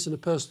don't mean this in a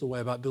personal way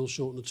about Bill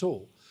Shorten at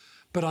all,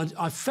 but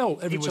I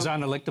felt every time... He was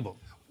unelectable.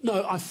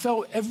 No, I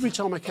felt every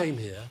time I came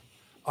here,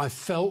 I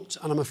felt,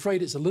 and I'm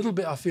afraid it's a little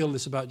bit, I feel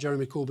this about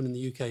Jeremy Corbyn in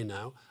the UK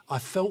now, I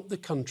felt the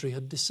country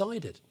had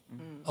decided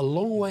a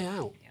long way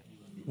out.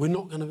 We're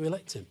not going to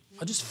elect him.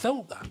 I just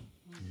felt that.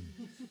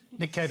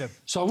 Nick Cato.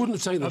 So I wouldn't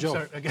have taken the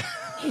job.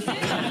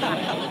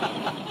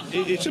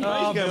 It's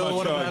amazing how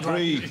much I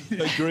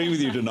agree with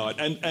you tonight.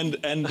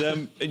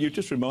 And you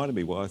just reminded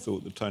me why I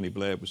thought that Tony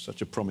Blair was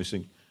such a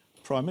promising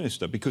Prime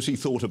Minister, because he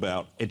thought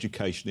about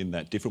education in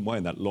that different way,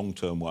 in that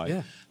long-term way.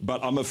 Yeah.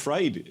 But I'm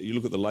afraid you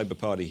look at the Labor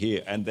Party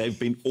here and they've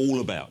been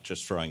all about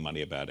just throwing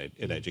money about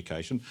in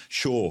education.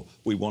 Sure,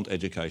 we want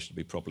education to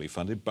be properly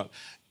funded, but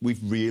we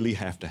really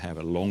have to have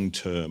a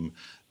long-term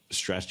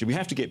strategy. We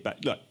have to get back...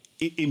 Look,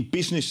 in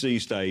business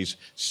these days,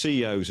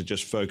 CEOs are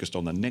just focused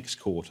on the next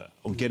quarter,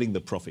 on getting the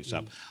profits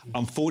up.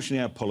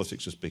 Unfortunately, our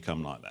politics has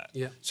become like that.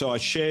 Yeah. So I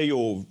share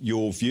your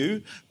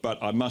view, but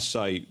I must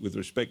say, with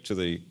respect to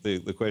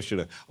the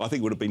questioner, I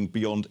think it would have been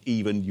beyond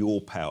even your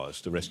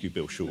powers to rescue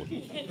Bill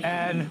Shorten.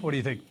 And what do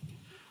you think?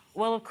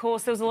 Well, of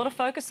course, there was a lot of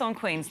focus on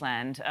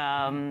Queensland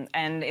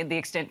and the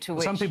extent to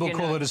which... Some people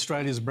call it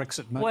Australia's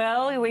Brexit, mate.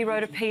 Well, we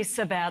wrote a piece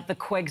about the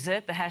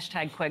Quexit, the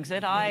hashtag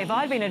Quexit. If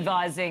I'd been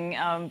advising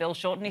Bill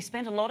Shorten, he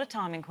spent a lot of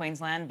time in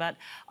Queensland, but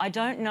I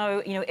don't know,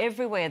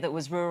 everywhere that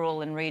was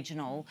rural and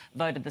regional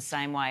voted the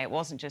same way. It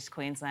wasn't just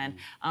Queensland.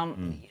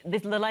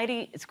 The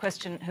lady's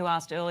question who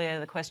asked earlier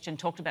the question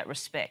talked about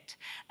respect.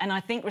 And I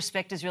think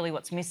respect is really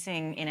what's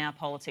missing in our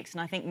politics. And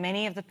I think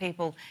many of the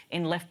people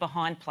in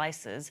left-behind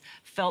places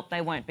felt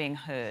they weren't being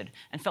heard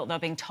and felt they were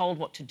being told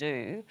what to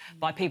do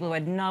by people who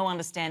had no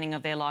understanding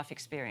of their life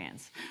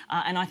experience.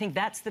 And I think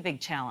that's the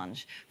big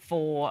challenge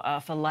for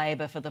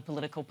Labor, for the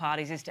political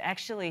parties, is to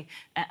actually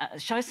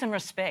show some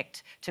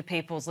respect to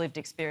people's lived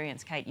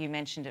experience. Kate, you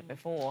mentioned it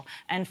before,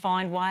 and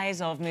find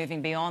ways of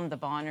moving beyond the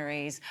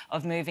binaries,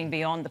 of moving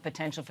beyond the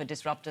potential for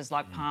disruptors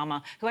like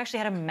Palmer, who actually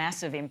had a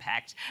massive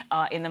impact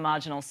in the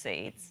marginal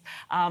seats,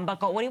 but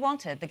got what he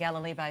wanted, the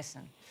Galilee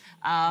Basin.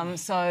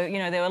 So,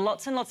 there were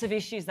lots and lots of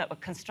issues that were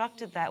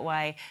constructed that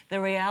way.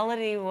 The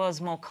reality was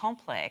more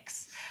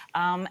complex,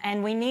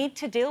 and we need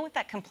to deal with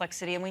that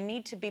complexity, and we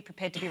need to be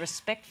prepared to be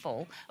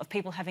respectful of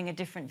people having a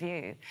different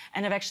view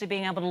and of actually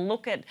being able to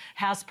look at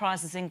house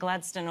prices in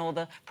Gladstone or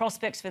the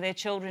prospects for their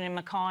children in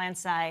Mackay and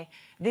say,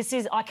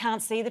 I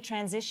can't see the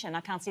transition.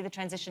 I can't see the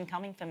transition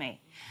coming for me.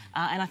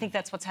 And I think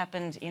that's what's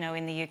happened,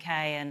 in the UK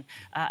and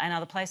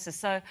other places.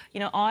 So,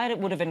 I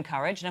would have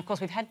encouraged, and of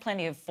course we've had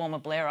plenty of former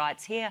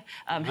Blairites here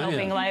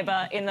helping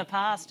Labor in the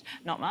past,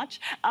 not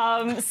much.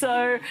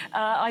 So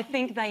I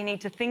think they need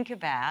to think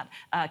about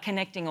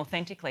connecting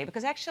authentically,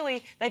 because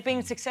actually they've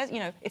been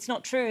successful. It's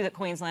not true that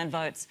Queensland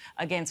votes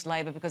against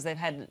Labor because they've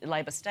had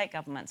Labor state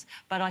governments,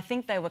 but I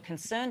think they were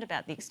concerned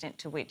about the extent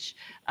to which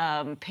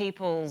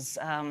people's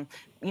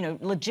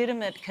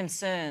legitimate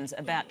concerns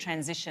about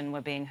transition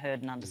were being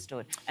heard and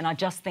understood. And I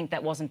just think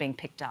that wasn't being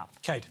picked up.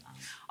 Kate.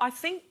 I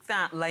think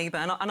that Labor,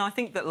 and I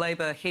think that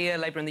Labor here,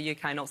 Labor in the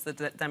UK, and also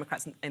the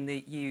Democrats in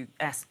the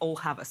US all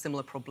have a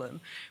similar problem,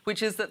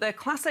 which is that their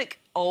classic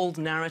old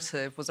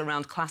narrative was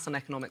around class and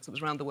economics. It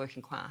was around the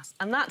working class.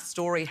 And that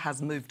story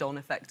has moved on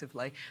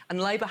effectively.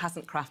 And Labor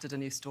hasn't crafted a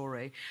new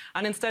story.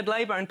 And instead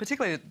Labor, and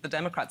particularly the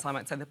Democrats, I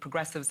might say, the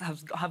progressives,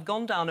 have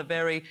gone down a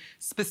very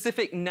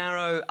specific,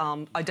 narrow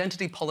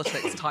identity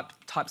politics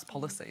types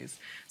policies.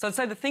 So I'd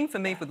say the thing for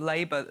me with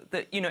Labor,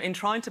 that, in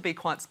trying to be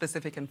quite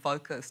specific and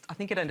focused, I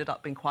think it ended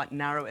up being quite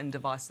narrow and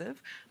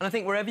divisive. And I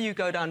think wherever you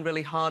go down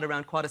really hard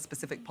around quite a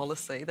specific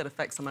policy that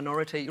affects a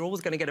minority, you're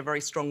always going to get a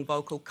very strong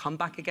vocal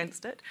comeback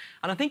against it.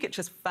 And I think it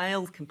just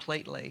failed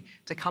completely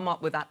to come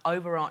up with that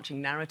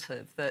overarching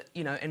narrative that,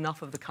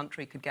 enough of the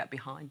country could get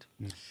behind.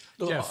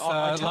 Geoff,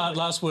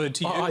 last word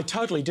to you. I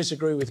totally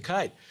disagree with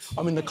Kate.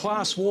 I mean, the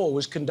class war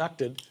was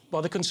conducted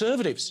by the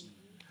Conservatives.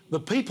 The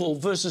people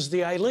versus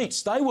the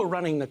elites. They were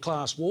running the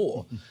class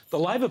war. The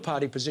Labor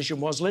Party position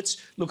was, let's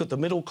look at the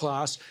middle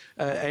class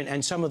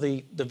and some of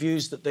the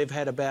views that they've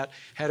had about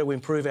how to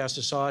improve our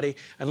society,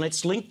 and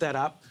let's link that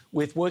up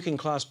with working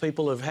class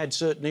people who have had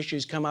certain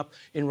issues come up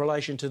in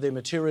relation to their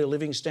material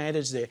living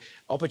standards, their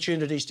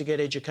opportunities to get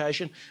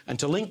education, and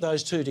to link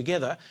those two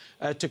together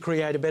to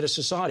create a better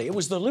society. It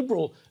was the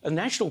Liberal and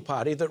National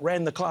Party that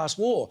ran the class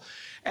war,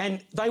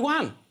 and they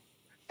won.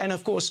 And,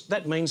 of course,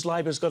 that means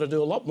Labor's got to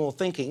do a lot more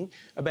thinking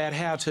about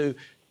how to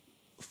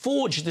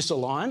forge this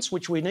alliance,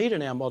 which we need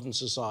in our modern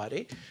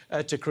society,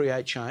 to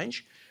create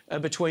change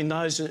between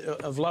those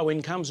of low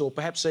incomes, or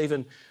perhaps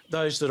even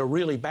those that are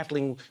really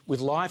battling with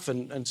life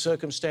and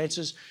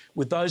circumstances,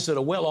 with those that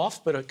are well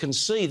off but can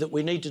see that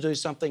we need to do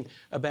something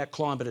about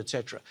climate,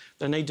 etc.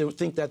 They need to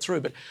think that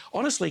through. But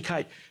honestly,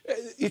 Kate,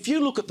 if you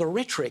look at the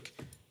rhetoric,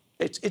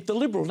 the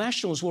Liberal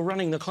Nationals were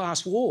running the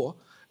class war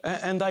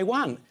and they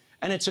won.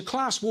 And it's a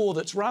class war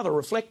that's rather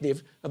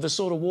reflective of the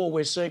sort of war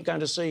we're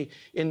going to see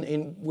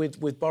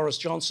with Boris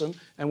Johnson,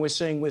 and we're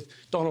seeing with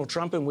Donald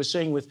Trump, and we're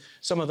seeing with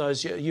some of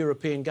those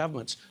European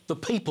governments. The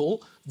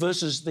people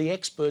versus the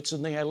experts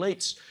and the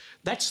elites.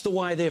 That's the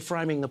way they're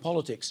framing the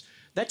politics.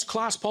 That's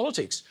class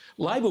politics.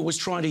 Labor was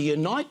trying to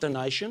unite the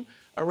nation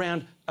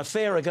around a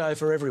fairer go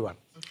for everyone.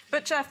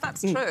 But, Geoff,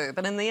 that's true.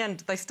 But in the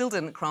end, they still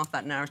didn't craft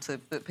that narrative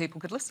that people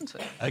could listen to.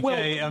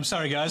 OK, I'm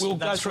sorry, guys.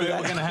 That's true.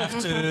 We're going to have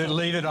to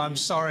leave it. I'm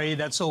sorry.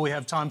 That's all we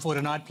have time for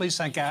tonight. Please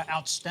thank our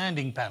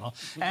outstanding panel.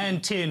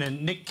 And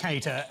Tiernan, Nick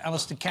Cater,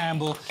 Alastair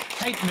Campbell,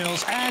 Kate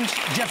Mills and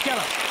Geoff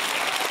Gallop.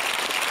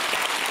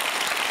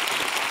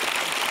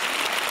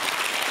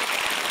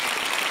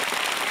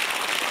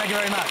 Thank you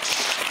very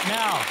much.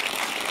 Now,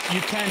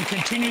 you can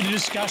continue the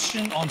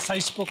discussion on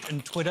Facebook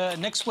and Twitter.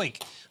 Next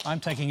week, I'm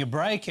taking a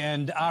break,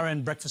 and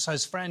RN Breakfast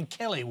host Fran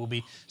Kelly will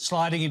be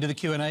sliding into the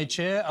Q&A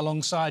chair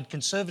alongside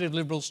Conservative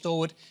Liberal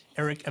stalwart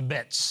Eric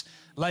Abetz,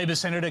 Labor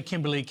Senator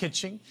Kimberley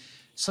Kitching,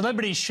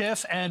 celebrity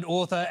chef and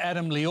author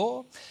Adam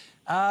Lior,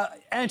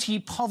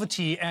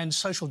 anti-poverty and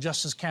social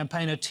justice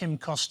campaigner Tim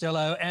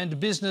Costello, and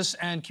business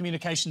and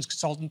communications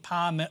consultant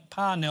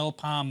Parnell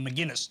Palm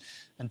McGuinness.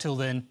 Until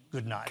then,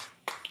 good night.